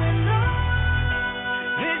going on.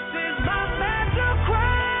 This is my battle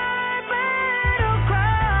cry, battle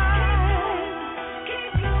cry.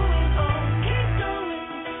 Keep going on, keep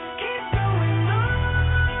going on.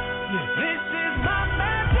 This is my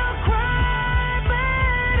battle cry,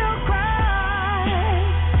 battle cry.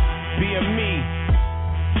 Being me,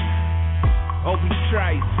 Obi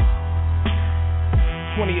Trice,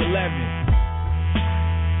 2011.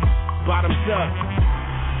 Bottoms up.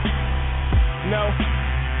 No,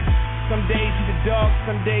 some days you the dog,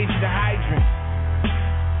 some days you the hydrant.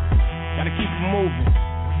 Gotta keep it moving.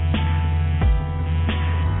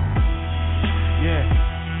 Yeah.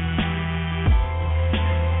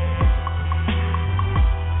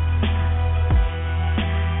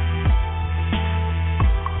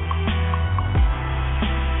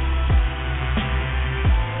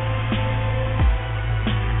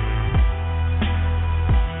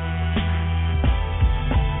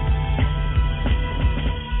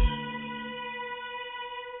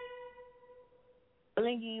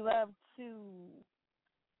 Blingy love to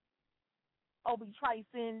Obi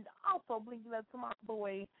Trice, and also blingy love to my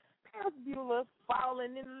boy Paris Bueller,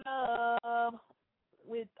 falling in love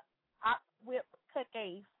with whip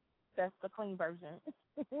cookies. That's the clean version.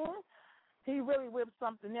 He really whipped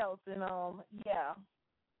something else, and yeah.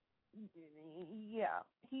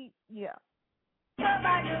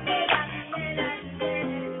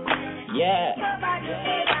 Yeah.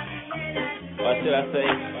 Or should I say,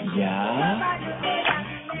 yeah?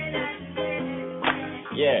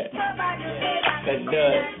 Yeah. Let's do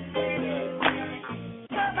it.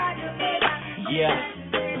 Yeah.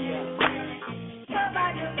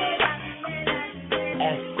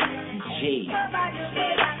 SG.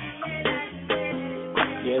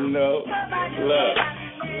 You know, look.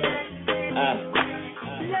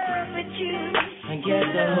 Love with you. got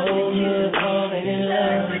the whole hood falling in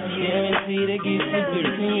love. Guarantee to get the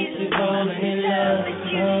bitch to falling in love.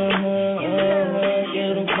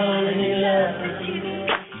 Get them falling in love.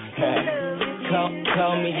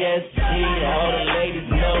 Call me SG, all the ladies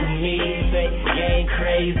know me. Say game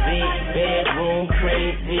crazy, bedroom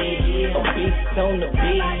crazy. A beast on the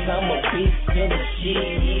beat, I'm a beast in the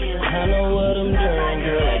sheet. I know what I'm doing,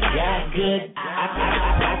 girl, I got good.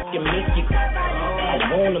 I can make you, I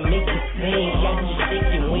wanna make you sing. Got you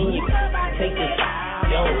shaking when you take this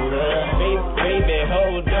over. Baby,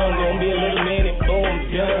 hold on, gonna be a little minute before I'm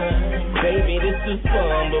done. Baby, this is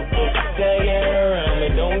fun, but stay around me,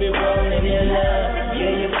 don't be rolling in love.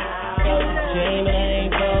 Yeah, you shame, I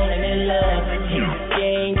ain't falling in love. You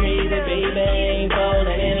ain't crazy, baby, I ain't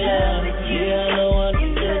falling in love. Yeah, I know I'm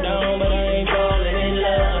down, but I ain't falling in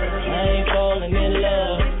love. I ain't falling in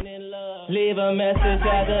love. Leave a message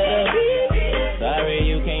after the beep. Sorry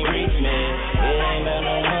you can't reach me. It ain't about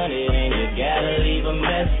no money, then you gotta leave a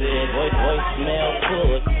message. Voicemail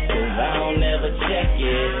full, cause I don't ever check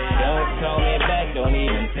it. Don't call me back, don't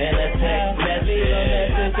even send a text message. Leave a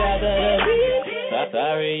message after the beep.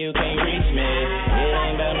 Sorry you can't reach me. It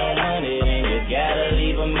ain't about no money, then you gotta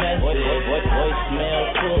leave a message. Voicemail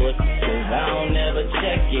full, cause I don't ever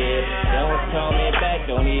check it. Don't call me back,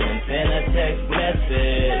 don't even send a text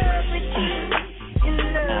message.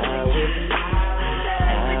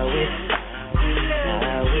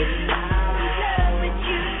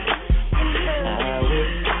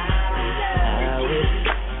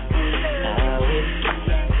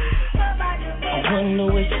 Wonder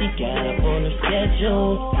what she got up on her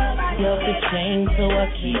schedule. Love to change, so I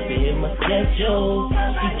keep it in my schedule.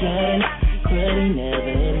 She got it, but he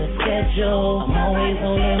never in the schedule. I'm always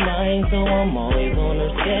on her mind, so I'm always on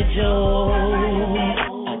her schedule.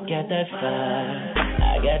 I got that fire,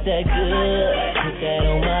 I got that good, put that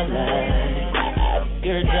on my life. I took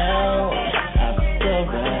her down, I feel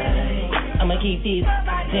right. I'ma keep these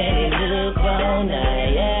standing up all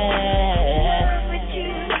night, yeah.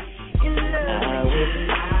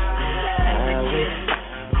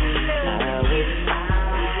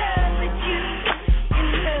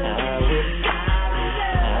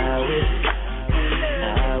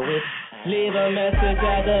 Leave a message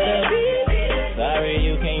after the beep. Sorry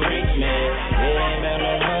you can't reach me. It ain't about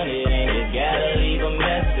no money, then you gotta leave a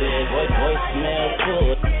message. Voicemail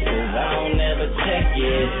full, cause I don't ever check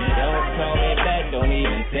it. Don't call me back, don't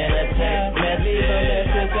even send a text message. Leave a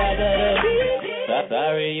message after the beep.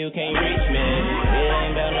 Sorry you can't reach me. It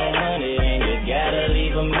ain't about no money, then you gotta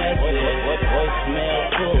leave a message. Voicemail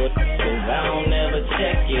full, cause I don't ever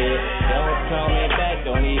check it. Don't call me back,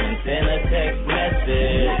 don't even send a text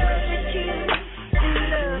message.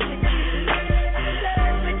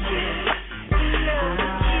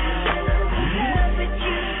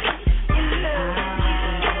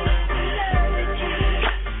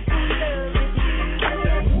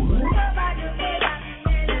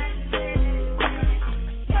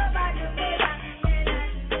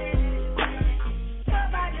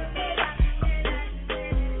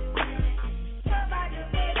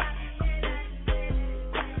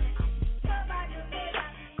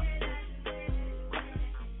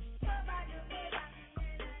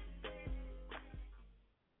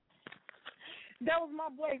 That was my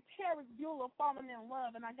boy Terry Bueller, Falling in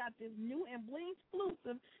Love, and I got this new and Bling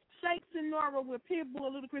exclusive, Shakes and Nora with Pitbull,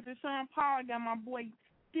 Ludacris, and Sean Paul. I got my boy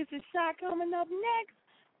This Is Shy coming up next,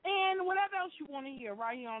 and whatever else you want to hear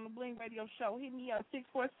right here on the Bling Radio Show, hit me up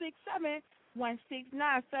 646-716-9719.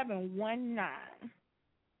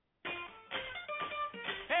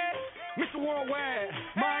 Hey, Mr. Worldwide,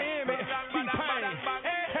 Miami, T-Pain,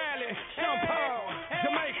 Cali, Sean Paul,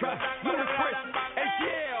 Jamaica, Ludacris,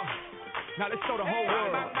 ATL. Now let's show the whole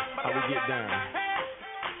world how we get down.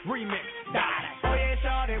 Remix, die. Oh yeah,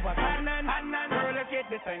 shorty, what's happening? Girl, let's get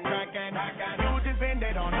this thing cracking. You just bend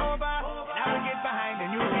it on over. Now we get behind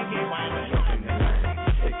and you can get winding.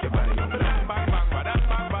 Shake your body on the line. Bang, bang, bang,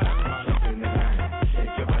 bang, bang. Shake in the line.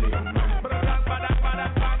 Shake your body on the line.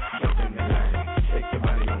 Shake in the line. Shake your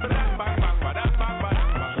body on the line. Bang, bang, bang, bang,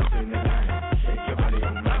 bang. Shake in the line. Shake your body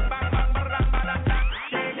on the line. Bang, bang, bang, bang, bang.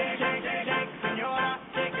 Shake, shake, shake, shake, shake, senora.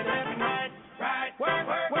 Shake it left and right. Right. Work,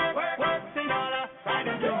 work, work, work, work, senora. Right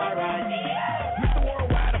into my right. Mr.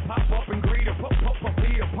 Worldwide, I pop up and greet her. Pump, pump, pump,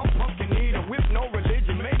 beat her. Pump, pump, can eat her. With no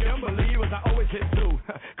religion, make them believers. I always hit through.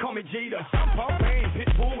 Call me Jeter. I'm Paul Payne,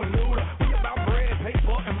 Pitbull, and Luda. We about bread,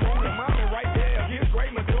 paper, and Muda. Mommy right there, here's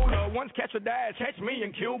great medulla. Once catch a dash, catch me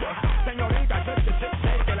in Cuba. Señorita, just a shit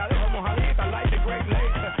shake. La dejo mojadita like the Great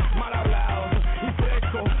Lakes. Mal hablado y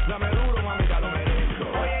fresco. Dame duro, mami, ya lo merezco.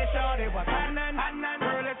 Oh yeah, shorty, what's happening?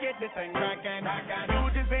 Girl, let's get this thing cracking. You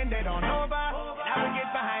just bend it on over. Now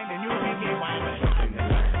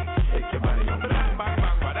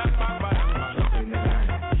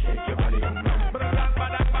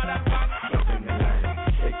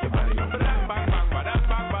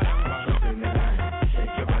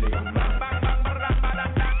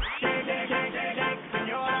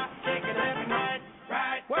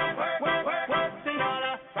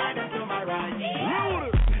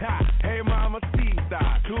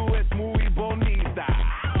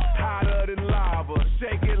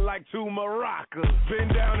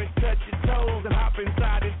touch your toes and hop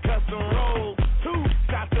inside this custom roll. 2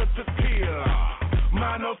 shots of tequila,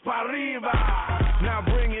 manos pa' arriba. Now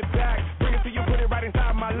bring it back, bring it to you, put it right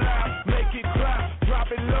inside my lap. Make it clap, drop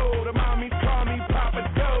it low. The mommies call me Papa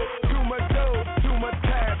Doe. Too much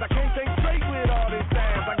cash. I can't think straight with all this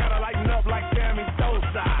ass. I gotta lighten up like Sammy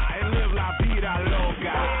Sosa and live la vida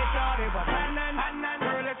loca.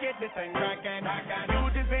 Girl, look at this thing crackin'. You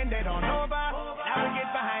just bend it on over. Now we get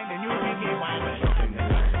behind and you can get winding.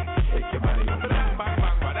 Shake your body on mine. Bang,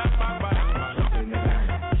 bang, bang, bang, bang, bang. Shake the line.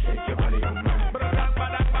 Shake your body on mine. Bang, bang,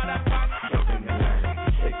 bang, bang, bang. Shake the line.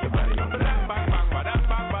 Shake your body on mine. Bang, bang, bang,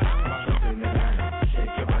 bang, bang, bang. Shake the line.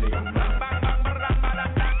 Shake your body on mine. Bang, bang, bang,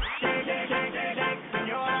 bang, bang. Shake,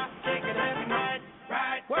 senora, shake it left and right.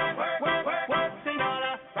 Right, work,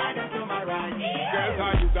 senora, right into my right. Girl,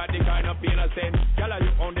 cause you got the kind of innocence. Girl,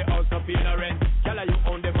 you own the house, no paying a rent. Girl, you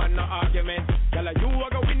own the man, no argument. Girl, you are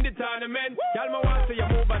gonna win the tournament. Girl, me want to see you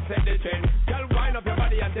move and set the trend. Girl, wind up your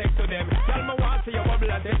body and take to them. Girl, me want to see you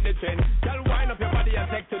bubble and take the trend. Girl, wind up your body and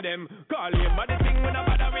take to them. Call him, but the thing when I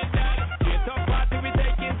bother with that. Get up party, we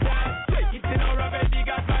taking time. Take it in our already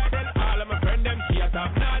got back. Tell all of my friends them she a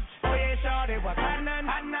top notch. Oh yeah, shorty, what's happening?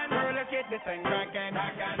 Girl, look at this thing crackin'.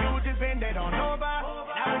 You just bend it on over.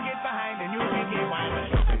 Now we get behind and you can get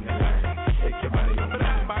winding. Shake your body on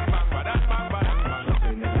mine. Bang, bang, bang, bang, bang, bang.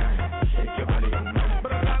 Shake the line. Shake your body on mine.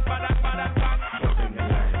 Bang, bang, bang, bang, bang. Shake the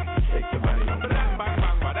line. Shake your body on mine. Bang, bang,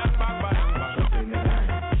 bang, bang, bang, bang. Shake the line.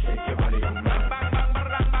 Shake your body on mine. Bang, bang,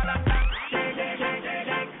 bang, bang, bang. Shake,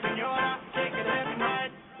 senora, shake it left and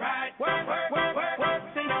right. Right, work,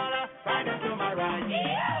 senora, right into my right.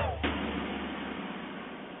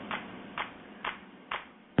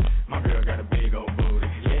 My girl got a big old booty.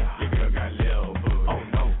 Yeah. Your girl got a little booty. Oh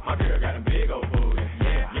no. My girl got a big old booty.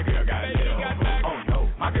 Yeah. Your girl got a little booty. Oh no.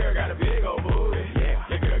 My girl got a big old booty. Yeah.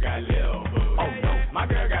 Your girl got a little booty. Oh no. My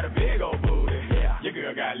girl got a big old booty. Yeah. Your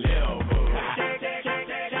girl got a little booty.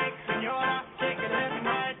 Shake, senora, shake it left and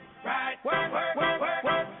right. Right, work,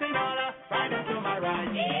 senora, right into my right.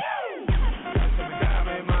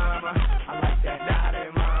 Dame mama, I like that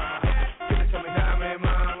dame mama. Give it to me, dame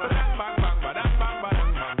mama. Bang, bang, bang, bang, bang,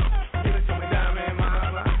 bang. Give it to me, dame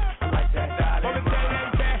mama. I like that dame mama.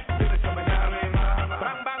 Give it to me, dame mama.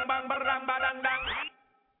 Bang, bang, bang, bang, bang, bang.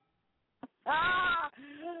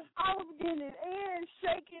 I was getting it and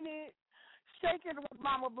shaking it with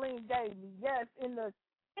Mama Bling gave me. Yes, in the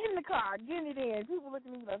car, getting it in. People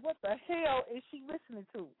looking at me like, what the hell is she listening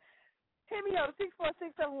to? Hit me up,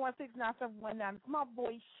 646-716-9719. It's my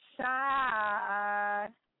boy, Shy.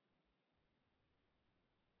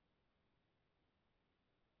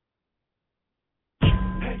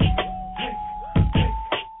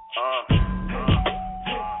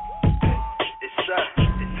 It's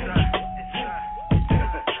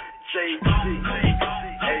hey, and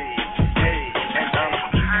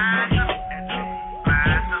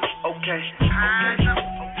okay.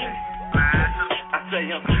 I say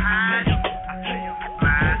what?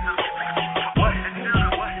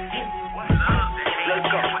 Let's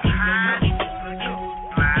go.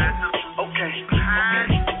 Okay.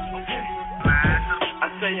 I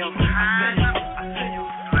say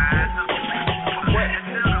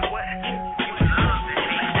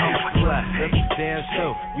That's a damn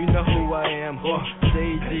show. You know who I am.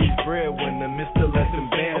 J.G's breadwinner, Mr. Lesson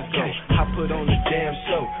Banzo. I put on the damn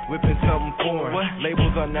show, whipping something foreign.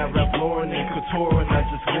 Labels are not Ralph Lauren and Couture, and I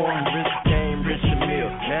just wore 'em. Rich game, rich a meal.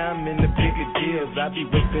 Now I'm in the bigger deals. I be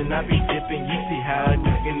whipping, I be dipping. You see how a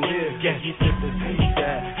nigga live. Yeah, he sipping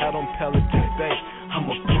seaside out on Pelican Bay. I'm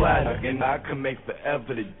a platter, and I can make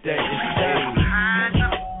forever the day. It's day.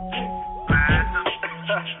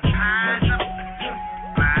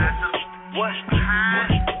 What?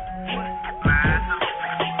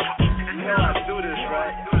 You know I do this,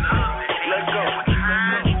 right? Let's go.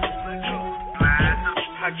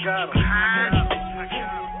 I got him.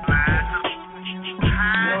 You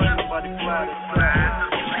know everybody fly this side.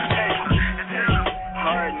 Hey,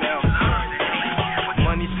 hard now.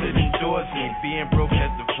 Money should endorse me. Being broke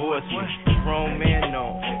has divorced me. Grown man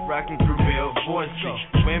no, rockin' Gravel voices.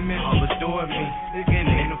 Women all adore me. They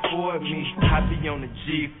can't afford me. I be on the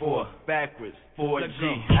G4, backwards,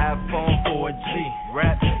 4G. iPhone 4G.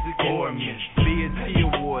 Rap music for me. BET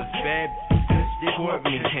Awards, bad bitches court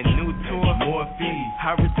me. And new tour, more fees.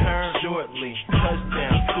 I return shortly.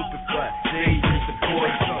 Touchdown, super fly. J.G.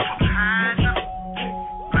 supports me.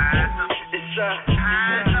 It's you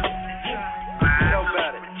know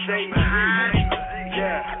about it. J.G.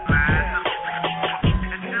 Yeah.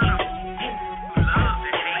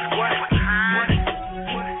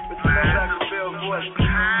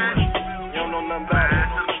 You don't know nothing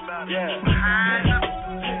about it. Yeah.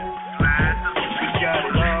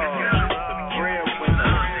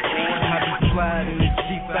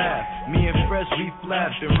 we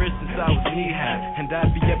flat, been rich since I was knee high, and I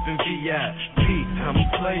be up in VIP. I'm a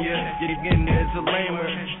player, getting there's a lamer.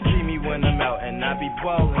 See me when I'm out and I be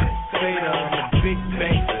ballin'. Straight up, I'm a big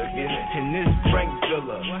banker, and this Frank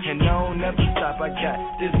Villa. And I don't never stop, I got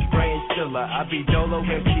this brain chiller. I be Dolo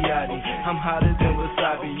and Piatti, I'm hotter than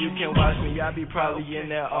wasabi. You can watch me, I be probably in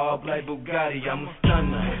that all black Bugatti. I'm a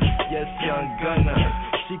stunner, yes, young gunner.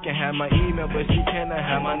 She can have my email, but she cannot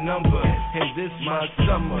have my number. And this my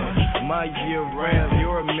summer, my year round.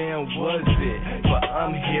 Your man was it, but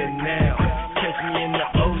I'm here now. Catch me in the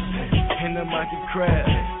ocean, in the monkey crab.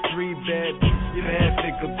 3 bad bitches, you bad,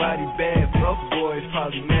 thicker body bad. Fuck boys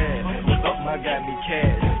probably mad, but up I got me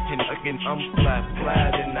cash. And again, I'm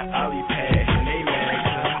fly in the ollie pad. And they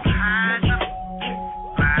mad,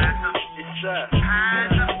 it's up.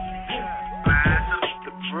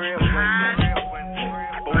 The breadwinner.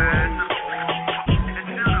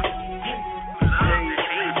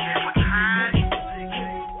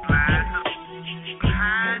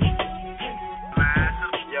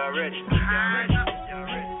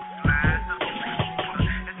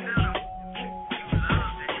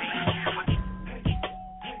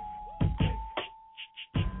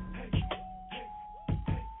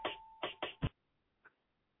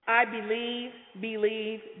 I believe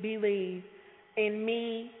in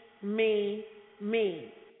me.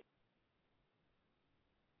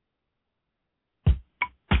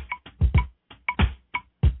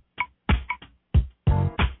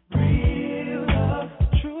 Real love,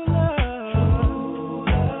 true love,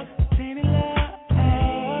 tainted love,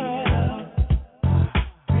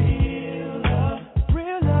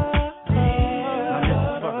 real love. Now this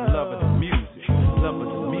is for the love of the music, love of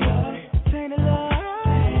the music. Tainted love.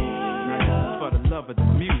 Now this is for the love of the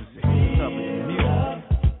music, love of the music.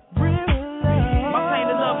 My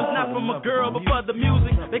tainted love is not from a girl, but for the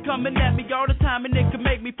music. They coming at me all the time and it can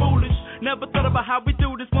make me foolish. Never thought about how we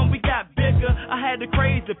do this when we got bigger. I had the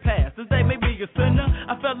crazy past, since they made me a sinner.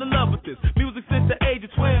 I fell in love with this music since the age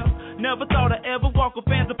of 12. Never thought I'd ever walk with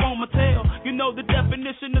fans upon my tail. You know the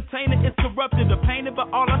definition of tainted is corrupted or painted, but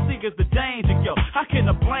all I see is the danger, yo. How can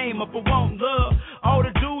I blame her for wanting love? All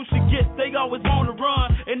the dudes she gets, they always wanna run.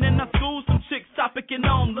 And then I school some chicks, stop picking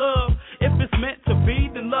on love. If it's meant to be,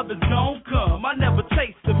 then love is gon' come. I never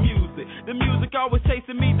chase the music always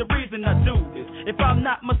chasing me, the reason I do this. If I'm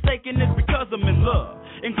not mistaken, it's because I'm in love,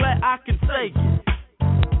 and glad I can say it.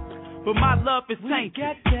 But my love is tainted. We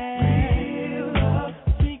got that real love,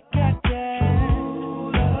 we got that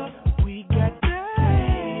true love, we got that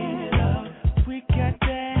real love, we got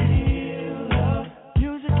that real love.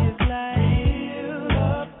 Music is life,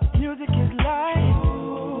 love. Music is life,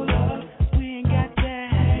 true love. We ain't got that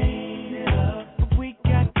real love, but we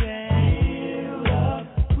got that real love,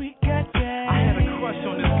 we got that. I had a crush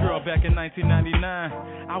on this girl back in 1999.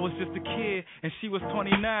 I was just a kid and she was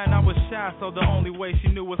 29. I was shy, so the only way she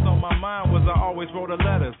knew what's on my mind was I always wrote her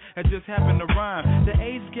letters that just happened to rhyme. The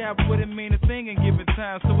age gap wouldn't mean a thing in given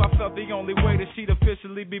time, so I felt the only way that she'd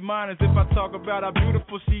officially be mine is if I talk about how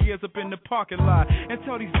beautiful she is up in the parking lot and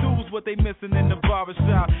tell these dudes what they missing in the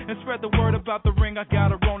barbershop and spread the word about the ring I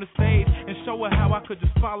got her on the stage and show her how I could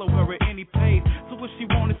just follow her at any pace. So if she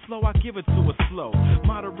wanted slow, I give it to her slow.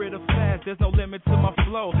 Moderate or fast, there's no limit to my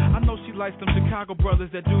flow. I know she likes them Chicago brothers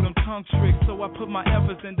that do them tongue tricks, so I put my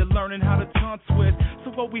emphasis into learning how to tongue twist.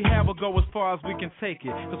 So what we have will go as far as we can take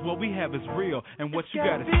it, cause what we have is real, and what you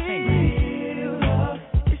got is tainted. Real love,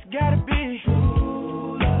 it's gotta be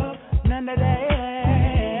true love, none of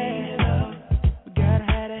that love. We gotta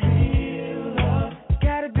have that real love,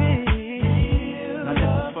 gotta be real love. Now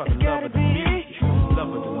this is for the love of the music,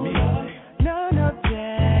 love of the music. None of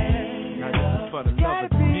that. Now this is for the love of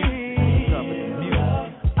the music, love of the music.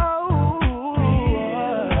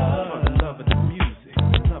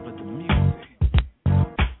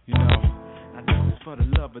 For the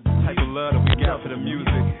love of the type of love that we got for the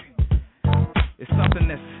music. It's something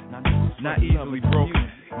that's not easily broken.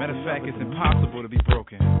 Matter of fact, it's impossible to be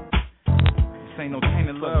broken. This ain't no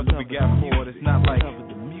tainted love that we got for it. It's not like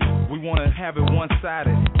we want to have it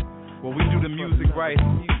one-sided. Well, we do the music right,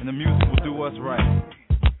 and the music will do us right.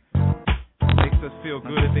 It makes us feel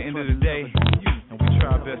good at the end of the day, and we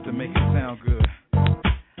try our best to make it sound good.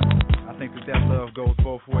 I think that love goes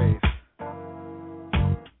both ways.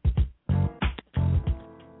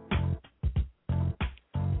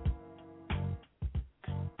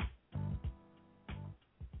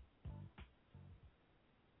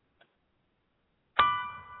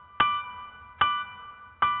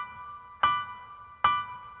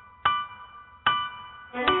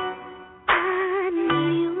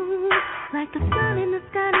 Like the sun in the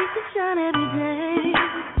sky needs to shine every day.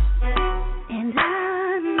 And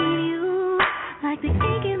I need you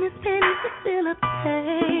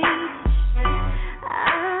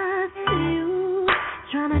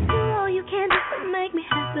make me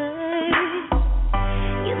happy.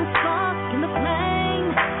 You're the spark and the flame,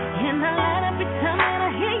 and I light up every time that I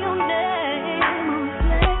hear your name. A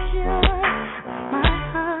reflection of my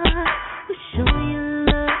heart will show you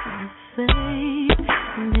love and faith.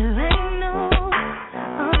 And there ain't no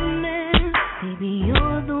other man, baby,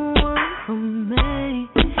 you're the one for me.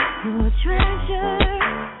 You're a treasure,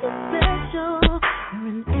 you're special, you're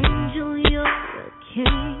an angel, you're a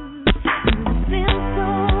king. And I feel so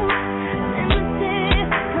limited,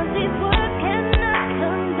 'cause these words cannot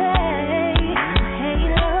convey. I hate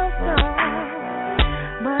love songs,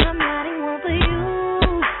 but I'm writing one for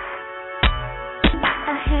you.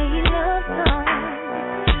 I hate love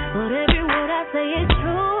songs, but every word I say is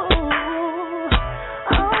true.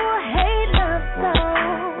 Oh, I hate love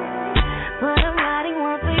songs, but I'm writing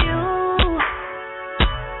one for you.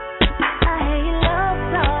 I hate love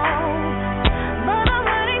songs, but I'm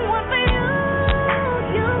writing one for you.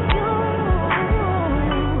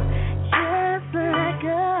 Just like a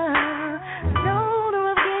shoulder,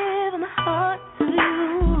 I've given my heart to you.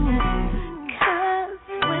 'Cause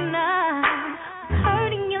when I was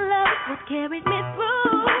hurting, your love is what carried me through.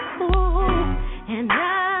 And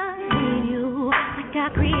I need you like I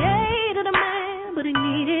created a man, but he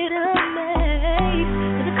needed a mate.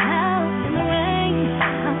 To the clouds and the rain,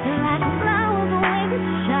 I feel like flowers waiting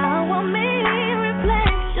to shower me.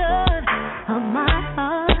 Reflection of my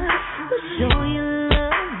heart will show you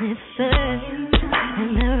love and faith.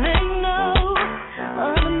 And there ain't no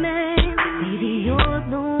other man, baby, you're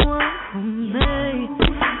the one for me.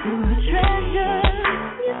 You're a treasure,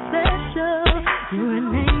 you're special, you're an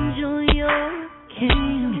angel, you're a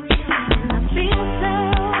king. And I feel so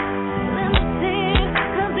limited,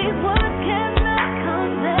 'cause these words cannot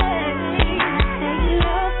convey. I hate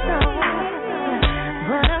love songs,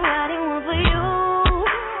 but I'm writing one for you.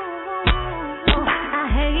 Oh, I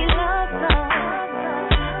hate love songs,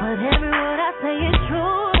 but every word I say is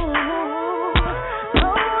true.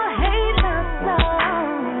 Oh, I hate love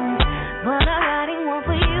songs, but I'm writing one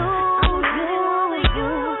for you.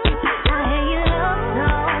 I hate love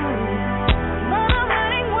songs, but I'm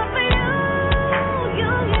writing one for you.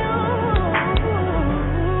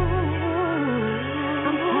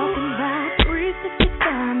 I'm talking about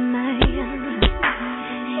 365, man.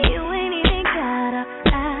 You ain't even gotta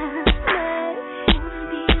ask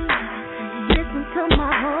me. Listen to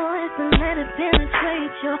my voice and let it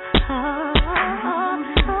penetrate your heart.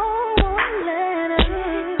 Oh, let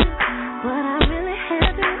it. But I really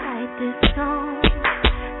had to write this song.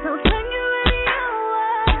 So turn your radio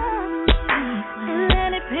up and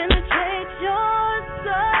let it penetrate your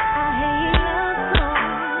soul. I hate love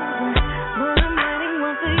songs, but I'm writing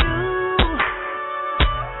one for you.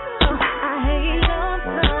 Oh, I hate love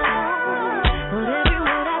songs, but every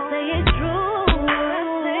word I say is true.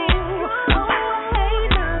 Oh, I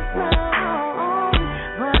hate love songs,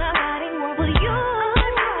 but I'm writing one for you.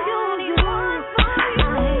 I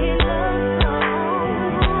hate love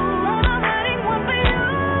songs, but I'm writing one for you.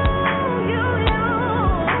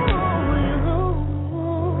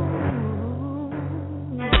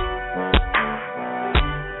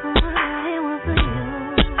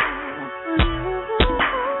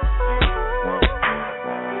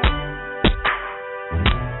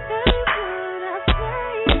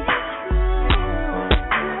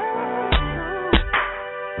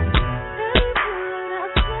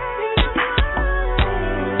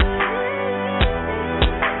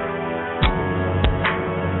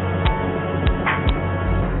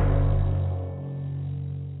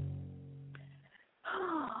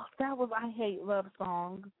 That was I Hate Love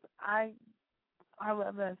Songs. I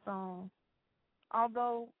love that song.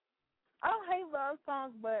 Although I don't hate love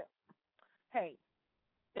songs, but hey,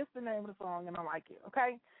 it's the name of the song and I like it.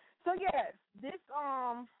 Okay, so yes, this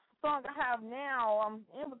song I have now, I'm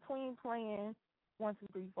in between playing 1 2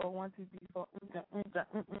 3 4 1 2 3 4.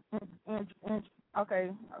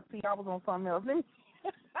 Okay, see, I was on something else.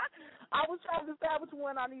 I was trying to decide which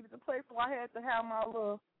one I needed to play, so I had to have my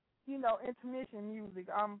little, intermission music.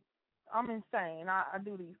 I'm insane. I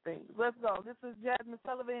do these things. Let's go. This is Jasmine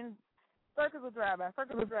Sullivan. Circus or drive-by,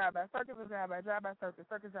 circus or drive-by, circus or drive-by, drive-by circus,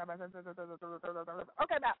 circus, drive-by, circus.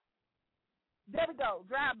 Okay, now, there we go,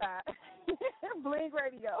 drive-by. Bling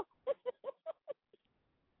Radio.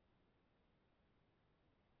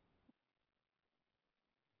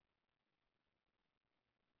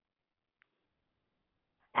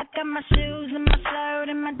 I got my shoes and my shirt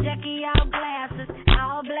and my Jackie all glasses.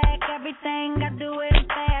 All black, everything I do it in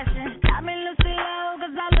fashion. Got me Lucy Low,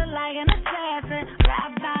 'cause I look like an assassin.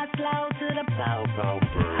 Ride by slow to the bow.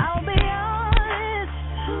 I'll be honest,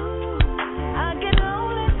 I get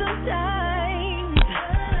lonely sometimes.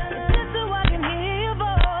 It's just so I can hear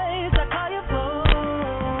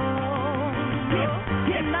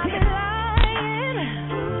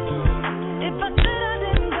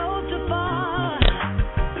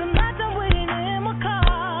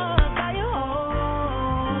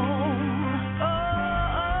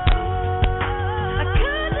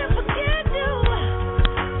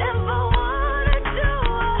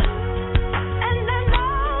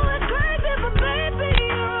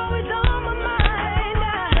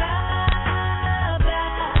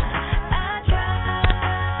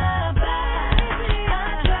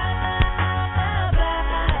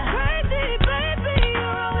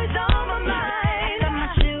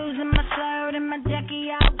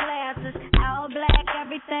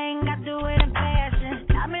I do it in fashion.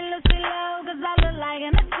 Got me Lucy Low, cause I look like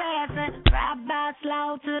an assassin. Ride by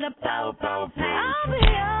slow to the pow. I'll be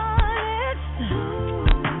honest,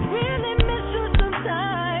 really miss you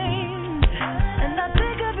sometimes. And I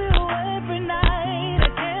think of you every night, I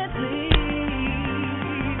can't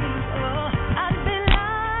sleep. Oh, I'd be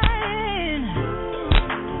lying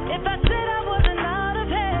if I said I wasn't out of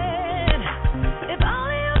hand. If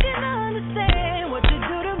only you can understand what you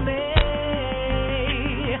do to me.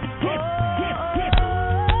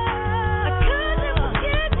 I couldn't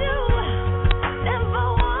forget you if I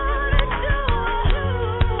wanted to.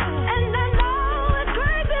 And I know it's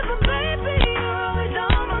crazy, but baby, you're always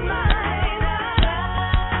on my mind.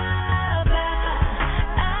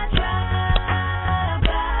 I try.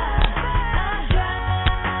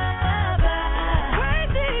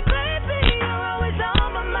 Crazy, baby, you're always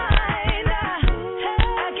on my mind.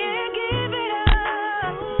 I can't give it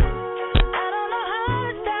up. I don't know how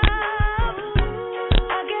to stop.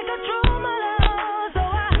 I can't control my love, so I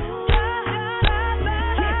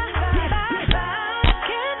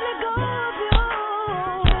can't let go of you.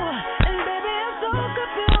 And baby, I'm so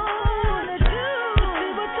confused to see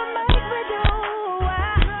what you make me do.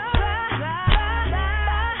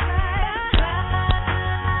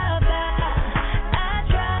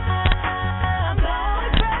 I'm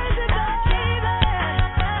going crazy,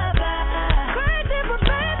 crazy, but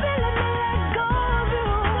baby, let me let go of you.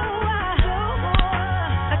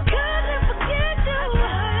 I couldn't forget you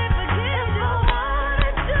if I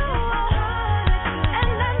wanted to.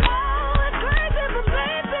 And I know it's crazy, but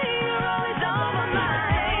baby, you're always on my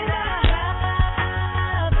mind.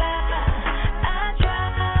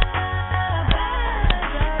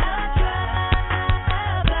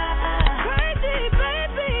 Crazy,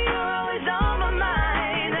 baby, you're always on my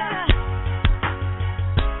mind.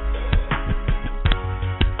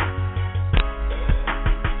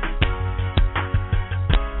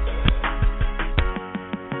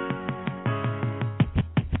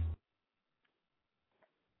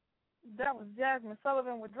 That was Jasmine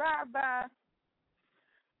Sullivan with Drive By.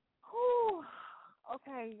 Whew.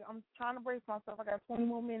 Okay, I'm trying to brace myself. I got 20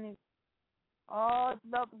 more minutes. Oh, it's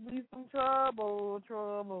about to be some trouble.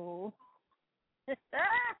 If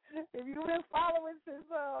you've been following since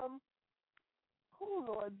oh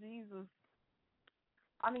Lord Jesus,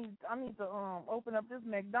 I need to open up this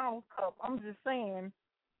McDonald's cup. I'm just saying.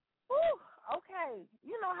 Whew. Okay,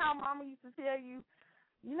 you know how Mama used to tell you,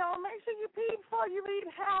 make sure you pee before you leave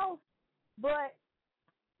the house. But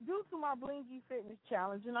due to my Blingy Fitness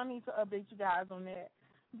Challenge, and I need to update you guys on that.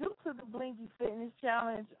 Due to the Blingy Fitness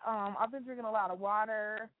Challenge, I've been drinking a lot of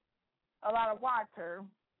water.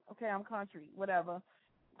 Okay, I'm country, whatever.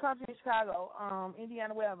 Country in Chicago,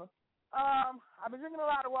 Indiana, whatever. I've been drinking a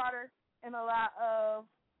lot of water and a lot of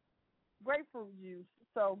grapefruit juice.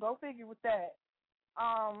 So go figure with that.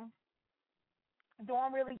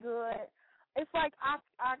 Doing really good. It's like I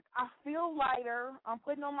feel lighter. I'm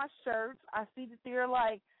putting on my shirts. I see that they're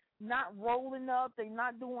like not rolling up. They're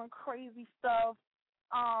not doing crazy stuff.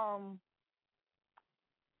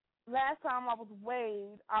 Last time I was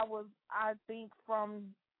weighed, I think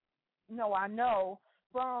from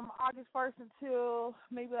August 1st until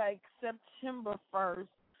maybe like September 1st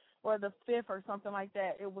or the 5th or something like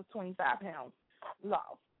that, it was 25 pounds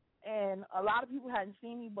lost. And a lot of people hadn't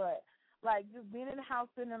seen me, but like just being in the house,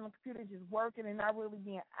 sitting on the computer, just working and not really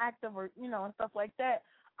being active or, and stuff like that,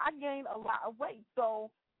 I gained a lot of weight.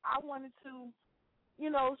 So I wanted to,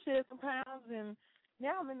 shed some pounds, and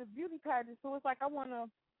now I'm in this beauty pageant, so it's like I want to,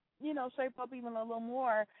 shape up even a little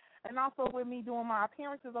more. And also with me doing my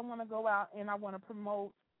appearances, I want to go out and I want to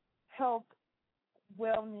promote health,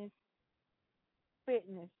 wellness,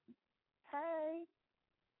 fitness. Hey.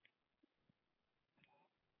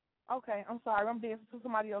 Okay, I'm sorry. I'm dancing to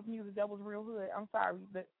somebody else's music. That was real hood. I'm sorry.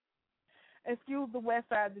 But excuse the West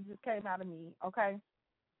Side that just came out of me, okay?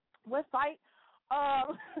 West Side.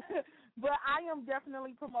 But I am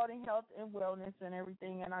definitely promoting health and wellness and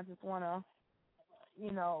everything, and I just want to,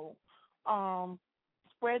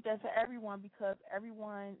 spread that to everyone, because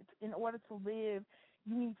everyone, in order to live,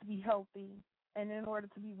 you need to be healthy. And in order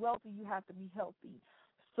to be wealthy, you have to be healthy.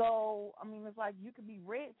 So, it's like you could be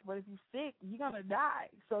rich, but if you're sick, you're going to die.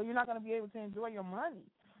 So you're not going to be able to enjoy your money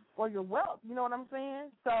or your wealth. You know what I'm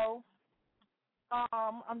saying? So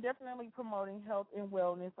I'm definitely promoting health and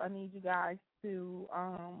wellness. I need you guys to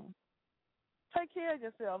take care of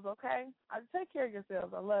yourselves, okay? Take care of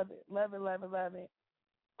yourselves. I love it. Love it, love it, love it.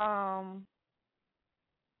 I'm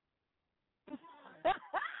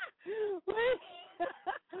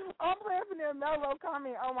laughing at Mello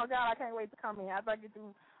comment. Oh, my God, I can't wait to come in. After I get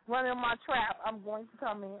through running my trap, I'm going to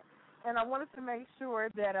come in. and I wanted to make sure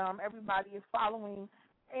that everybody is following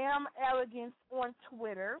Am Elegance on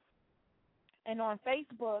Twitter, and on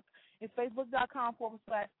Facebook, it's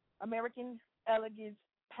facebook.com/American Elegance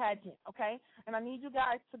Pageant, okay? And I need you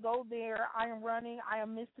guys to go there. I am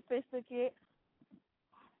Miss Sophisticate,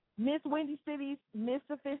 Miss Windy City's Miss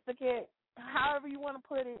Sophisticate, however you want to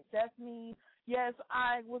put it, that's me. Yes,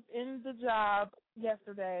 I was in the job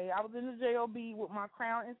yesterday. I was in the JOB with my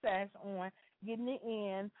crown and sash on, getting it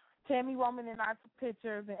in. Tammy Roman and I took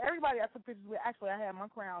pictures, and everybody I took pictures with. Actually, I had my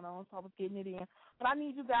crown on, so I was getting it in. But I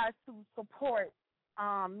need you guys to support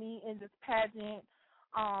me in this pageant.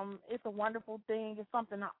 It's a wonderful thing. It's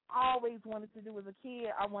something I always wanted to do as a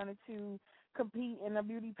kid. I wanted to compete in a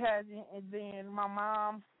beauty pageant, and then my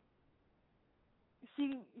mom,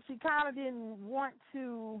 she kind of didn't want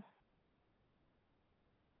to.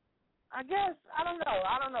 I guess I don't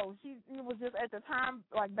know. It was just at the time,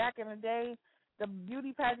 like back in the day, the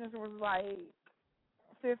beauty pageants was like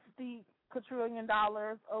 $50 quadrillion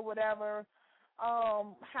or whatever.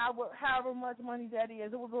 However much money that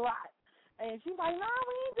is, it was a lot. And she's like, no,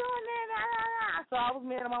 we ain't doing that, nah. So I was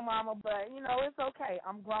mad at my mama, but, it's okay.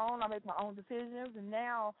 I'm grown. I make my own decisions. And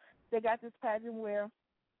now they got this pageant where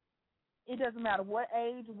it doesn't matter what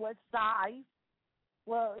age, what size.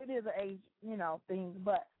 Well, it is an age, thing.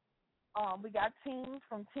 But we got teams,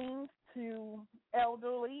 from teens to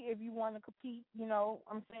elderly. If you want to compete,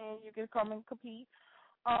 I'm saying you can come and compete.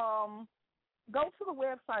 Go to the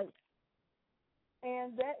website,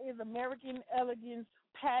 and that is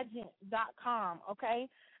AmericanElegancePageant.com, okay?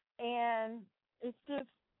 And it's just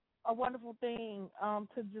a wonderful thing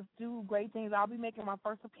to just do great things. I'll be making my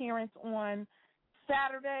first appearance on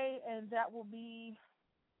Saturday, and that will be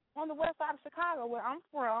on the west side of Chicago, where I'm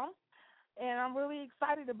from, and I'm really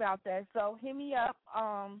excited about that. So hit me up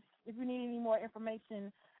if you need any more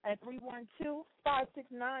information at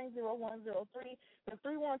 312-569-0103. That's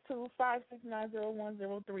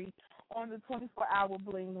 312-569-0103 on the 24-hour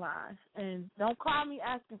Bling line. And don't call me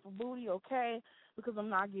asking for booty, okay, because I'm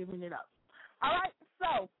not giving it up. All right,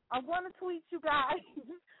 so I'm going to tweet you guys,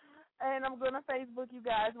 and I'm going to Facebook you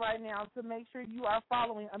guys right now to make sure you are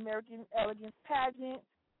following American Elegance Pageant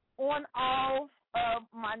on all of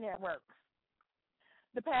my networks.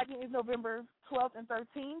 The pageant is November 12th and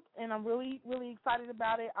 13th, and I'm really, really excited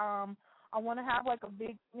about it. I want to have like a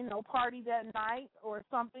big, party that night or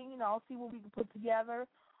something, see what we can put together.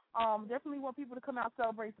 Definitely want people to come out,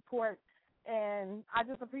 celebrate, support, and I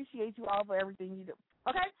just appreciate you all for everything you do.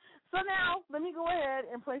 Okay? So now let me go ahead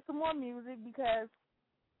and play some more music because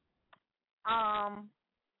I'm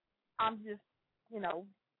just,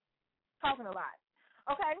 talking a lot.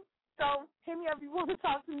 Okay? So hit me up if you want to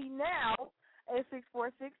talk to me now at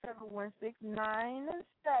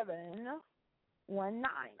 646-716-9719.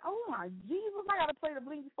 Oh, my Jesus. I got to play the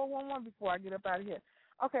Bling 411 before I get up out of here.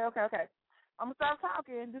 Okay. I'm going to start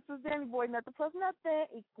talking. This is Danny Boy. Nothing plus nothing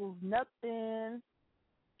equals nothing.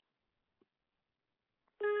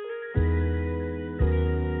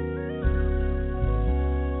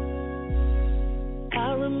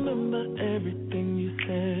 I remember everything you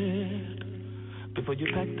said before you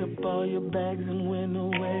packed up all your bags and went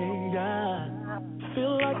away. I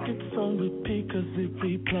feel like it's on repeat 'cause it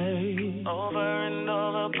replays over and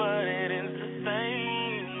over, but it ends the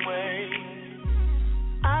same way.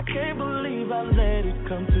 I can't believe I let it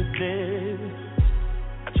come to this.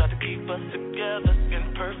 I tried to keep us together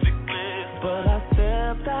in perfect bliss, but I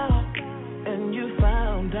stepped out and you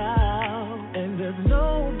found out, and there's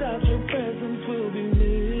no doubt your presence will be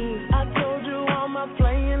missed. I told you all my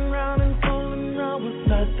playing around and fooling around was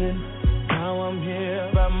nothing. Now I'm here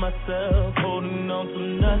by myself, holding on to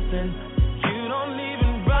nothing. You don't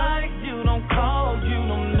even write, you don't call, you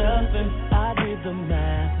know nothing. I did the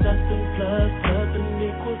math, nothing plus nothing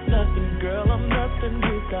equals nothing. Girl, I'm nothing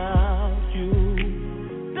without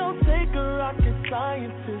you. Don't take a rocket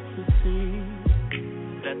scientist to see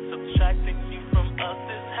that subtracting you from us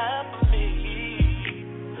is half of me.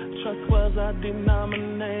 Trust was our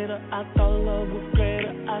denominator. I thought love was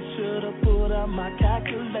greater. I should have pulled out my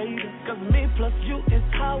calculator. 'Cause me plus you is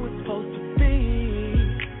how it's supposed to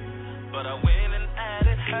be. But I went and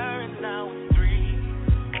added her and now it's 3.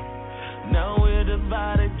 Now we're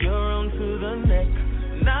divided, you're on to the next.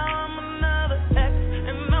 Now I'm another ex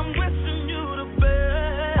and I'm wishing you the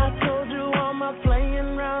best. I told you all my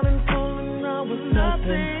playing around and fooling around was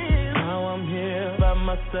nothing. Now I'm here by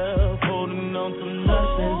myself, holding on to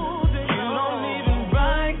nothing. You don't even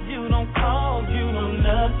write, you don't call, you know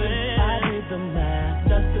nothing. I did the math,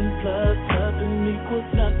 nothing plus nothing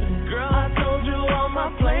equals nothing. Girl, I told you all my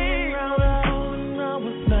playing around and fooling around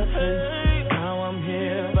was nothing. Now I'm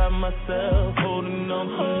here by myself, holding on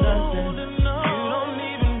to nothing.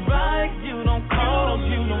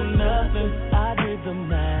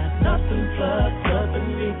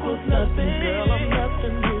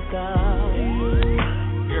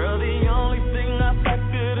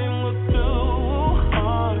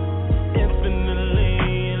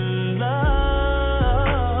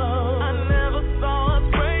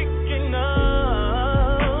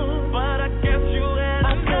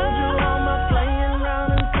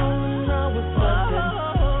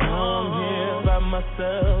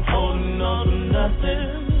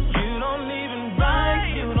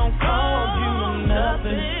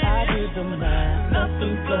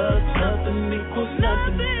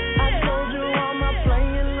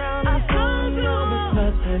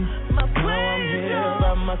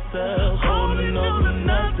 myself, holding on to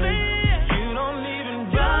nothing. You don't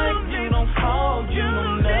even bite, you don't fall, you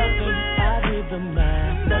know nothing. I did the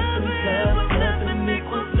math, nothing plus nothing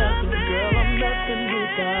equals nothing. Girl, I'm nothing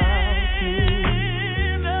without you.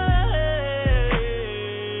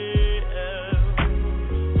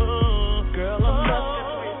 Girl, I'm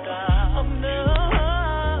nothing without you.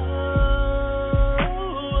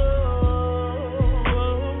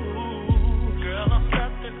 Girl, I'm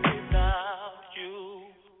nothing without you.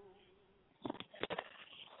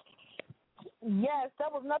 Yes,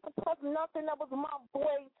 that was nothing plus nothing. That was my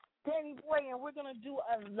boy, Danny Boy, and we're going to do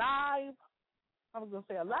a live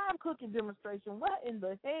cooking demonstration. What in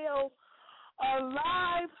the hell? A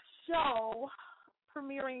live show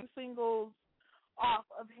premiering singles off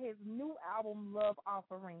of his new album, Love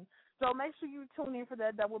Offering. So make sure you tune in for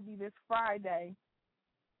that. That will be this Friday.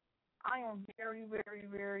 I am very, very,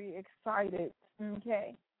 very excited.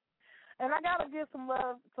 Okay. And I got to give some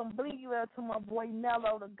love, some bling love to my boy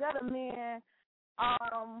Mello, the gutter man.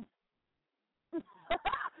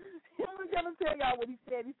 He was going to tell y'all what he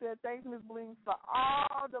said. He said, thanks, Miss Bling, for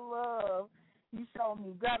all the love you showed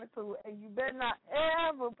me, gratitude, and you better not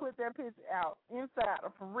ever put that picture out inside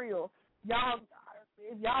or for real. Y'all,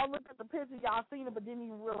 if y'all look at the picture, y'all seen it, but didn't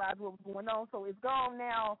even realize what was going on. So it's gone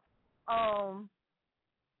now.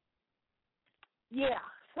 Yeah,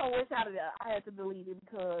 so it's out of there. I had to delete it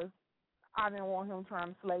because I didn't want him trying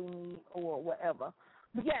to slay me or whatever.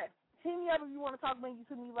 But yes, hit me up if you want to talk Blingy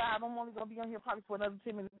to me live. I'm only going to be on here probably for another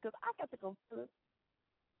 10 minutes because I got to go to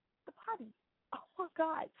the party. Oh, my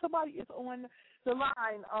God. Somebody is on the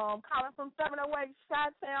line calling from 708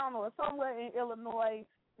 Chi-Town or somewhere in Illinois.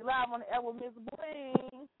 You're live on the air with Miss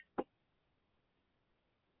Bling.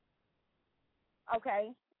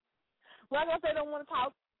 Okay. Well, I guess they don't want to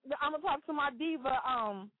talk. I'm going to talk to my diva,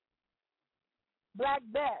 Black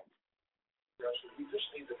Bat. Yeah, so we just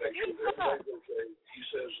need to make sure that everybody's okay. He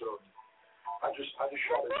says, I just shot it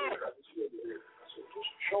here. I can see it here. I said, just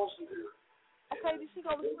show us the deer. Okay, did she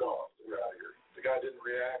go to school? We're out of here. The guy didn't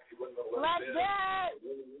react. He wasn't going to let Black us in. Bat. I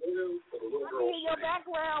can hear your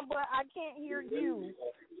background, but I can't hear you.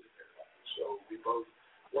 So we both.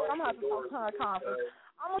 I'm going to have to talk to her conference.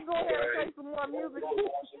 I'm going to go ahead and play some more music.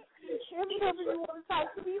 If you want to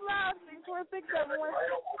talk to me live,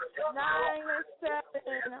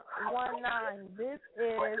 646-719-9719. This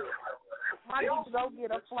is my need to go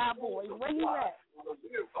get a fly boy. Where you at?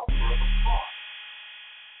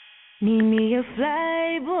 Need me a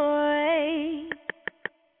fly boy.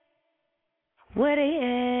 Where they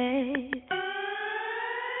at?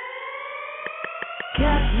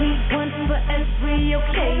 Got me one for every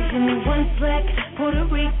occasion. One black, Puerto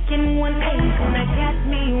Rican, one Asian. I got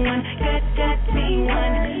me one, got me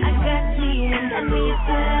one. I got me one, got me a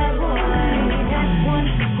fly boy. Got one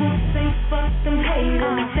who say fuck them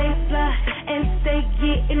haters. Stay fly and stay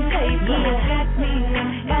getting paper. I got me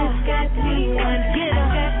one, got me one. I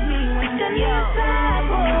got me one, got me a fly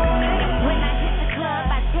boy. When I hit the club,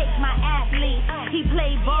 I take my athlete. He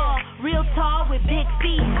play ball, real tall with big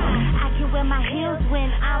feet. I can wear my heels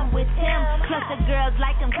when I'm with him. Plus the girls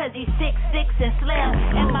like him cause he's 6'6" and slim.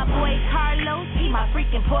 And my boy Carlos, he my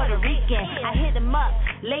freaking Puerto Rican. I hit him up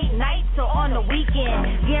late night, so on the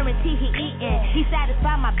weekend. Guarantee he eatin', he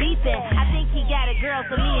satisfy my beepin'. I think he got a girl,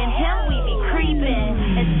 so me and him, we be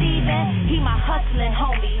creepin'. And Steven, he my hustlin'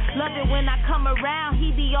 homie. Love it when I come around,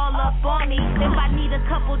 he be all up on me. If I need a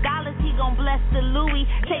couple dollars, he gon' bless the Louis.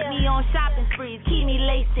 Take me on shopping sprees, keep me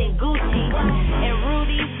laced in Gucci. And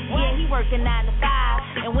Rudy, yeah, he workin' 9 to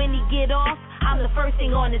 5. And when he get off, I'm the first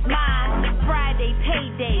thing on his mind. Friday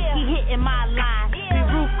payday, he hitting my line. We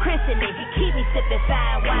roof christening it, he keep me sipping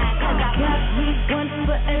fine wine. Cause I got me one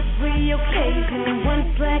for every occasion.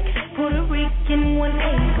 One black, Puerto Rican, one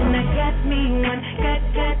Asian. I got me one, got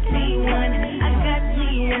me one. I got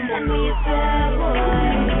me one, got me a fly boy.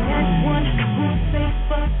 Got one who say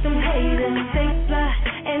fuck them haters. Stay fly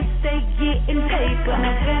and stay getting paper.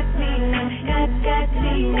 I got me one, got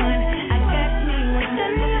me one. I got me one,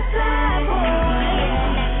 got me a fly boy.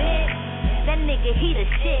 That nigga, he the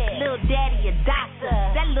shit. Lil' daddy a doctor.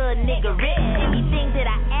 That little nigga rich. Anything that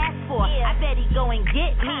I ask for, I bet he go and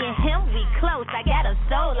get. Me and him, we close. I got him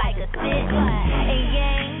sold like a sit. And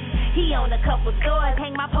gang, he own a couple stores.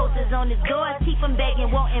 Hang my posters on his doors. Keep him begging,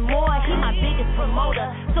 wanting more. He my biggest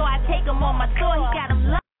promoter. So I take him on my tour. He got him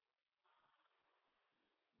love.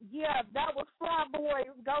 Yeah, that was Fly Boy.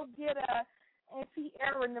 Go get a Auntie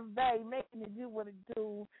Erin Neve making it do what it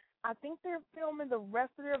do. I think they're filming the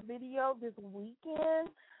rest of their video this weekend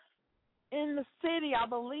in the city. I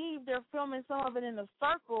believe they're filming some of it in the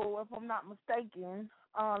Circle, if I'm not mistaken.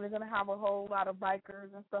 They're going to have a whole lot of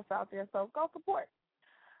bikers and stuff out there, so go support.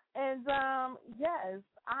 And, yes,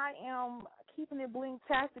 I am keeping it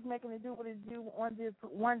bling-tastic, making it do what it do on this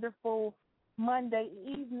wonderful Monday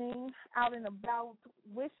evening, out and about,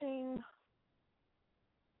 wishing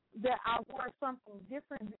that I wore something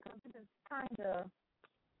different because it is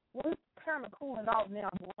it's kind of cooling off now.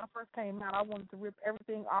 When I first came out, I wanted to rip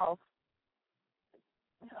everything off.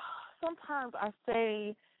 Sometimes I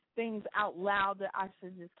say things out loud that I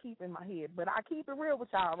should just keep in my head, but I keep it real with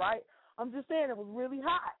y'all, right? I'm just saying it was really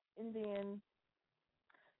hot. And then,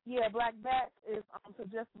 yeah, Black Bat is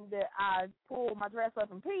suggesting that I pull my dress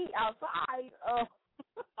up and pee outside.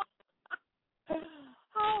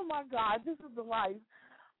 Oh, my God, this is the life.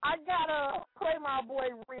 I gotta play my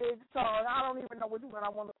boy Riggs song. I don't even know which one I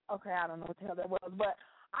want to. Okay, I don't know what the hell that was, but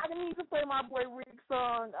I need to play my boy Riggs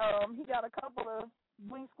song. He got a couple of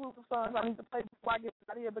Bling exclusive songs I need to play before I get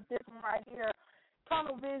out of here, but this one right here,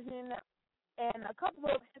 Tunnel Vision, and a couple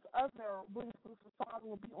of his other Bling exclusive songs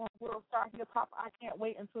will be on World Star Hip Hop. I can't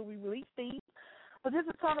wait until we release these. But this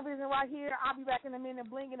is Tunnel Vision right here. I'll be back in a minute,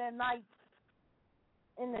 blinging at night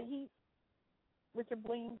in the heat with your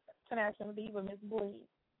Bling International Diva, Miss Bling.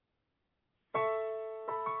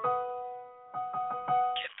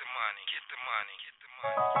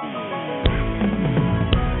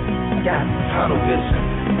 Got tunnel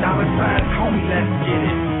vision, dollar signs, homie, let's get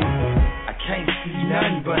it. I can't see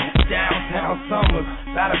nothing but downtown summers,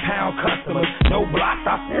 about a pound customers, no blocks,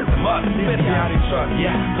 I send them up, spit out in truck,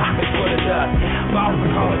 yeah, pocket full of dust, boss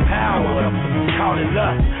call it power, call it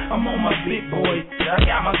lust, I'm on my big boy, I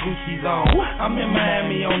got my Gucci's on, I'm in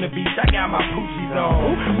Miami on the beach, I got my Poochie's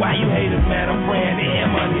on, why you haters mad, I'm praying to end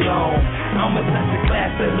money long, I'm a such a class,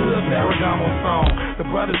 the hood Ferragamo song, the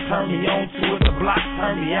brothers turn me on to it, the blocks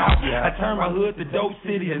turn me out, I turn my hood to dope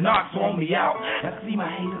city, the knocks want me out, I see my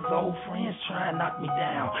haters old friends try and knock me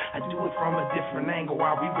down, I do it from a different angle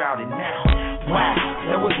while we routed now, wow,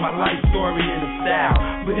 that was my life story in the style,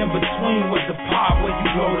 but in between was the part where you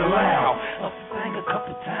blow the loud, sang a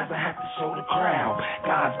couple times, I have to show the crowd,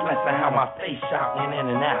 God's blessing how my face shouting in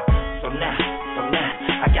and out, so now,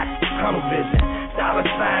 I got the tunnel vision, dollar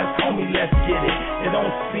signs, homie, let's get it, it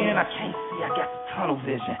don't spin, I can't see, I got the tunnel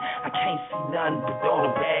vision, I can't see nothing but throw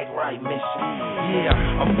the bag right mission,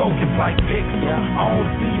 yeah, I'm focused like Pixar, I don't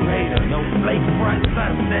see you haters, no lakefront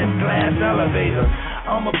sunset glass elevator,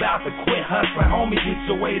 I'm about to quit hustling, homie, get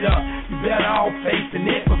your weight up, you better all facing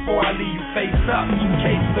it before I leave you face up, 2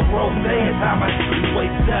 cases of rose is how my street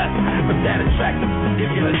wakes up, but that attractive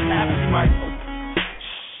particular tap, she might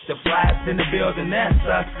the flies in the building, that's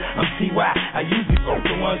us. I'm T.Y. I usually fuck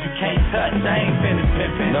the ones you can't touch. I ain't finished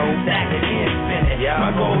pimping, no stacking infinite.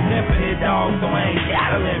 My goal's infinite, dog, so I ain't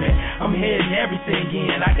got a limit. I'm hitting everything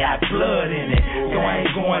in, I got blood in it. So I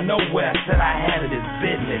ain't going nowhere till I handle this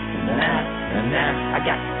business. Nah, I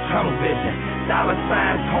got tunnel vision. Dollar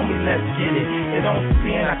signs, homie, let's get it. It don't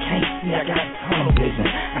spin, I can't see, I got tunnel vision.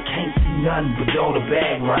 I can't see nothing but throw the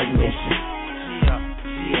bag right mission.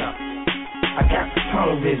 Yeah. I got the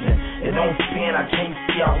tunnel vision. It don't spin, I can't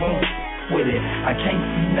see, I won't with it. I can't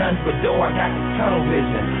see nothing but though I got the tunnel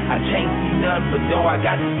vision. I can't see nothing but though I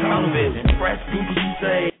got the tunnel vision. Fresh people, you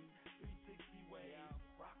say.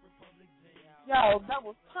 Yo, that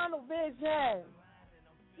was Tunnel Vision.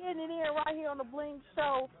 Getting it in right here on the Bling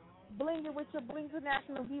Show. Blinging with your Bling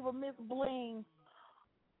International Diva, Miss Bling.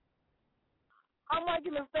 I'm like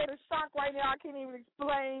in a state of shock right now. I can't even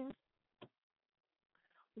explain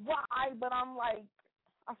why, but I'm like,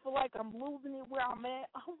 I feel like I'm losing it where I'm at.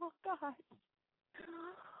 Oh, my God.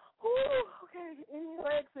 Ooh, okay, inhale,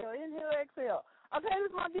 exhale. Okay, this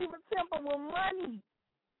is my Diva Temple with money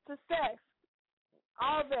to sex.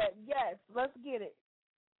 All that, yes, let's get it.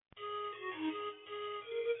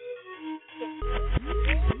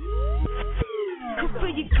 Fill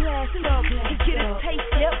your glass up and get a taste.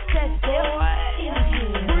 Yep, that's it.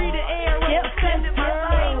 Breathe the air up. Yep, that's it.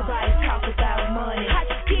 Everybody talk about money. I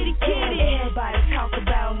just kitty. Everybody talk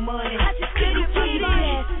about money. I just kitty.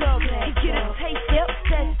 Glass up and get a taste. Yep,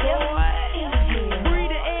 that's it. Breathe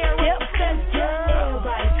the air up. Yep, that's it.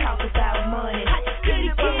 Everybody talk about money. I just kitty.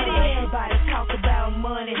 Everybody talk about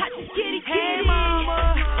money. I just kitty. Hey,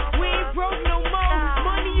 mama, we ain't broke no more.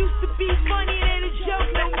 Money used to be funny, it ain't a joke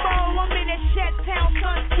no more. I'm in that Shat Town,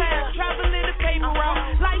 suntown, traveling the paper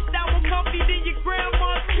route. Lifestyle more comfy than your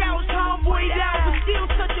grandma's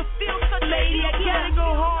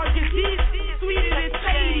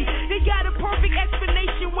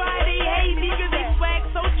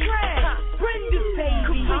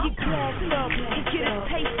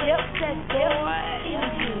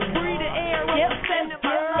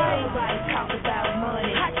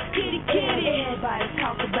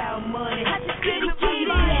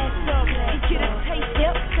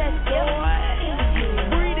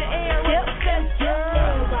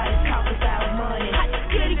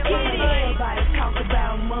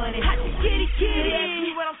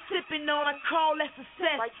all that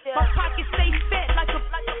success. My pockets stay fat like a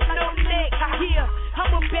no neck. Yeah,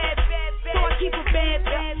 I'm a bad, so I keep a bad.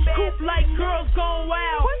 Coop like girls gone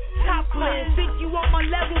wild. Topless, think you on my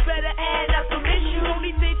level, better add up some issue.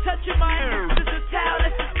 Only thing touching my ass is a towel,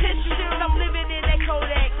 that's a tissue. I'm living in that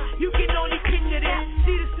Kodak, you can only picture this.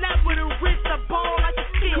 See the snap with a wrist, I ball like a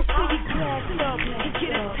fish. Pretty glass up and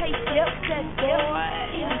get a taste. Yep, that's boy.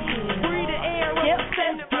 Breathe the air, yep,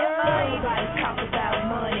 that's everybody talk about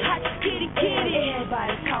money. I just get it.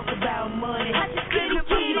 Everybody talk about money. I just get it.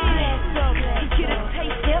 And get a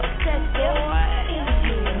taste. Yep, that's boy.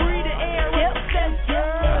 Breathe the air, yep, that's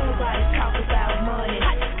everybody talk about money.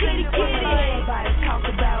 I just get it. Everybody talk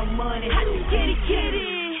about money. I just get it.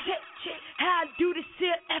 How I do this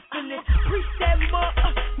shit effortless. Preach that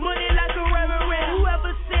money like a reverend.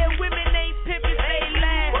 Whoever said women ain't pimpin', they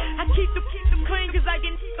laugh. I keep them clean cause I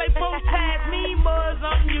can like both ties. Me muzz,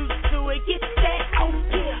 I'm used to it. Get that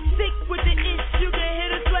open. Sick with the issue, can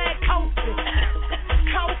hit a swag open.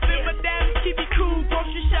 Coffin, my diamonds keep me cool.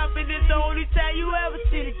 Grocery shopping is the only time you ever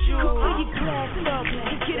see the jewel. When you glass up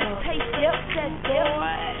and get a taste, yep, that's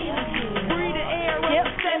boy. Breathe the air, yep,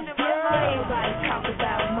 that's everybody talk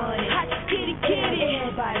about money. I just get it.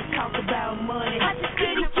 Everybody talk about money. I just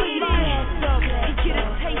get it. And get a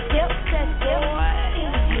taste, yep, that's boy.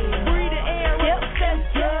 Breathe the air, yep,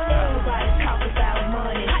 that's everybody talk about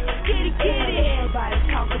money. I just get it. Everybody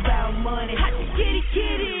talk about money. I just get it.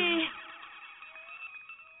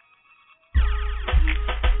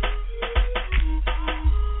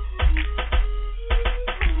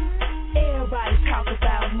 Everybody talk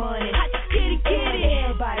about money. I just get it.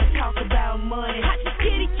 Everybody talk about money. I just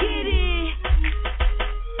get it.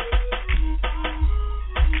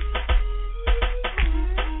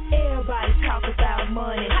 Everybody talk about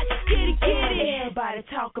money. I just get it. Everybody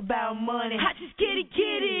talk about money. I just get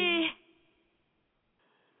it.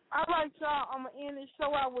 All right, y'all. I'm going to end this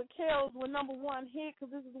show out with Kels with number one hit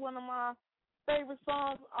because this is one of my favorite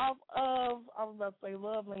songs off of, I was about to say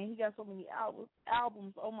Loveland. He got so many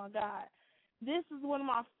albums. Oh, my God. This is one of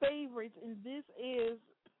my favorites, and this is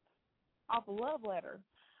off a Love Letter.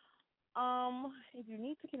 If you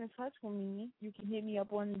need to get in touch with me, you can hit me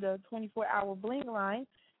up on the 24-hour Bling line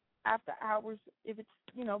after hours if it's,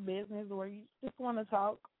 business or you just want to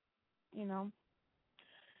talk,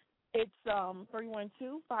 It's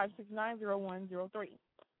 312-569-0103.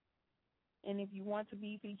 And if you want to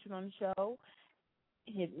be featured on the show,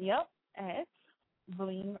 hit me up at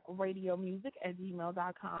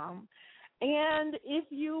blingradiomusic@gmail.com. And if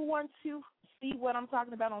you want to see what I'm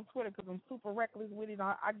talking about on Twitter, because I'm super reckless with it,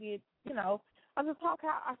 I get, I just talk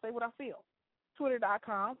how I say what I feel.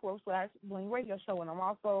 Twitter.com/Bling Radio Show. And I'm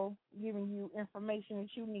also giving you information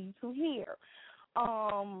that you need to hear.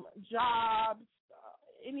 Jobs,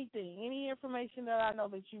 anything, any information that I know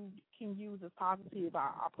that you can use as positive,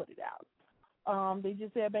 I'll put it out. They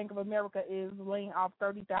just said Bank of America is laying off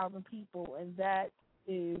 30,000 people, and that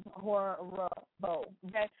is horrible.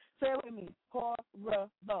 Okay? Say it with me.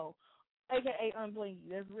 Horrible. AKA unblingy.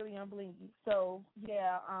 That's really unblingy. So,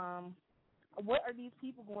 yeah, what are these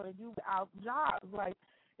people going to do without jobs? Like,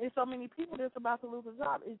 there's so many people that's about to lose a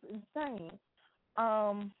job. It's insane.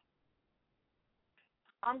 I'm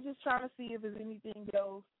just trying to see if there's anything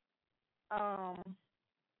else. I'm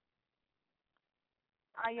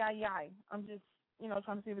just,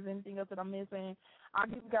 trying to see if there's anything else that I'm missing. I'll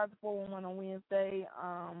give you guys the 411 on Wednesday.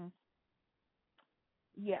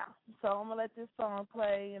 Yeah, so I'm going to let this song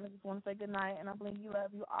play, and I just want to say good night, and I believe you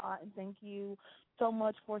love you all, and thank you so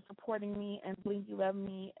much for supporting me, and believe you love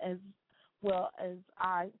me as well as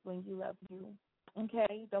I believe you love you.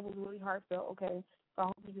 Okay, that was really heartfelt, okay? So I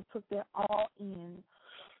hope you just took that all in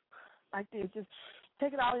like this. Just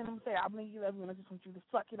take it all in and say, I believe you love you, and I just want you to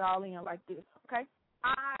suck it all in like this, okay?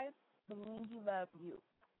 I believe you love you.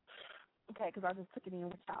 Okay, because I just took it in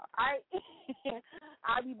with y'all. All right.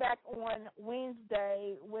 I'll be back on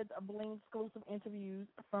Wednesday with a Bling exclusive interviews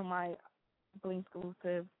from my Bling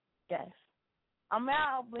exclusive guests. I'm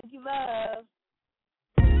out. Blinky love.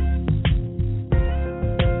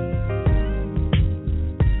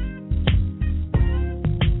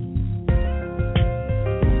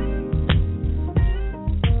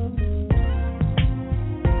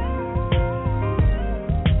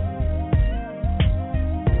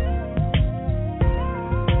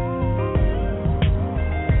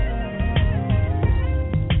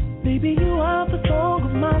 Baby, you are the song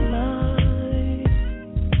of my life,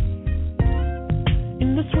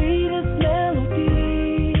 in the sweetest melody.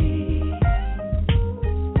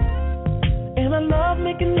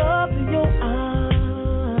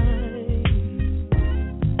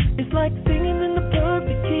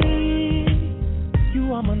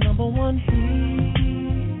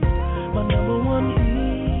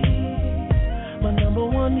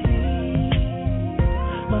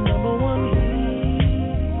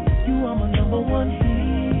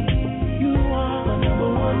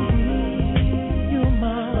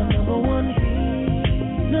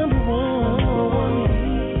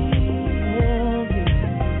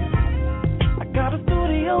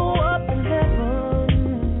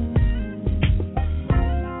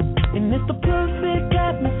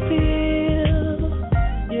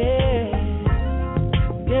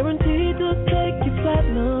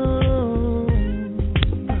 platinum.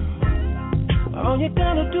 All you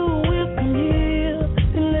gotta do is come here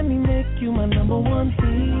and let me make you my number one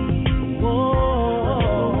hit.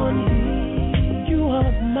 Whoa, you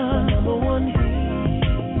are my number one hit.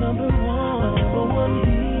 Number one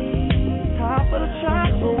hit. Top of the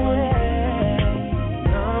chart, number one hit.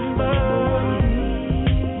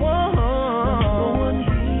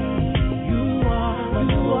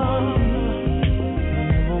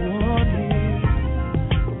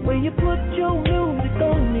 You put your music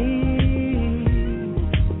on me.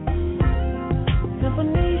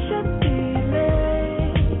 Symphony should be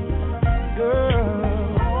made. Girl,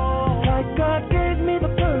 like God gave me the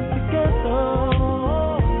perfect answer.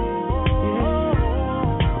 Yeah.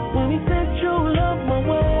 When He sent your love my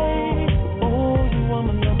way. Oh, you are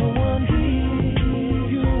my number one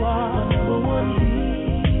hit. You are my number one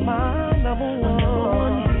hit. My number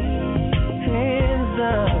one hit. Hands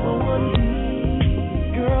up.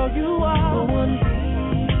 Girl, you are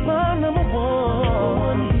my number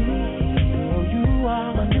one. Girl, you are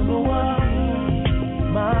my number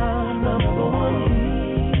one. My number one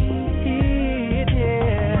hit,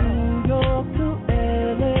 yeah. New York to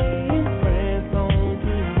LA, France on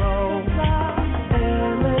to Rome.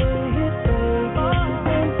 LA hit Vegas, and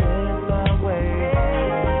dance our way.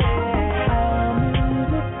 Our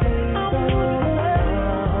music plays all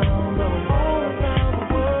around the world.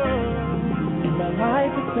 My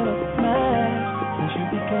life has been a smash since you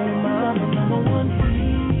became my number one hit.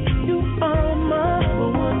 You are my number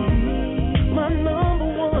one hit. My number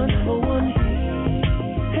one hit.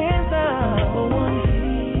 Hands down, number one hit.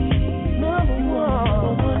 Number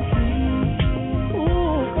one hit.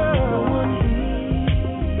 Ooh, girl, one hit.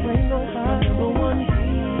 Ain't nobody number one hit.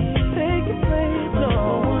 Take your place,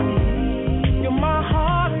 number one hit. You're my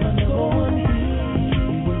heart, number one hit.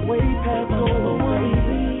 We went way past over,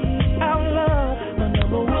 baby. Our love.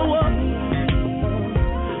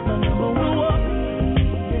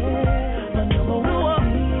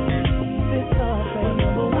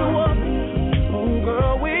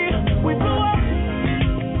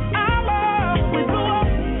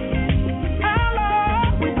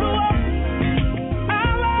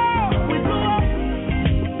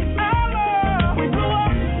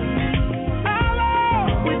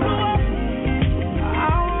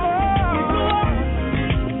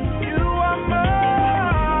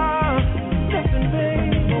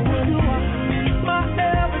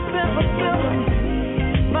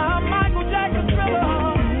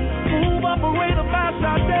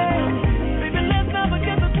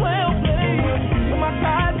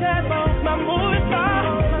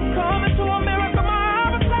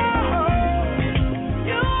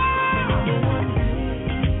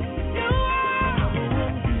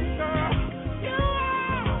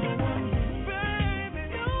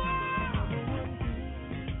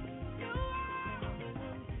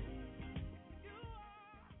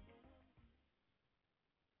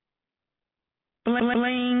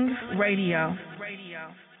 Bling Radio.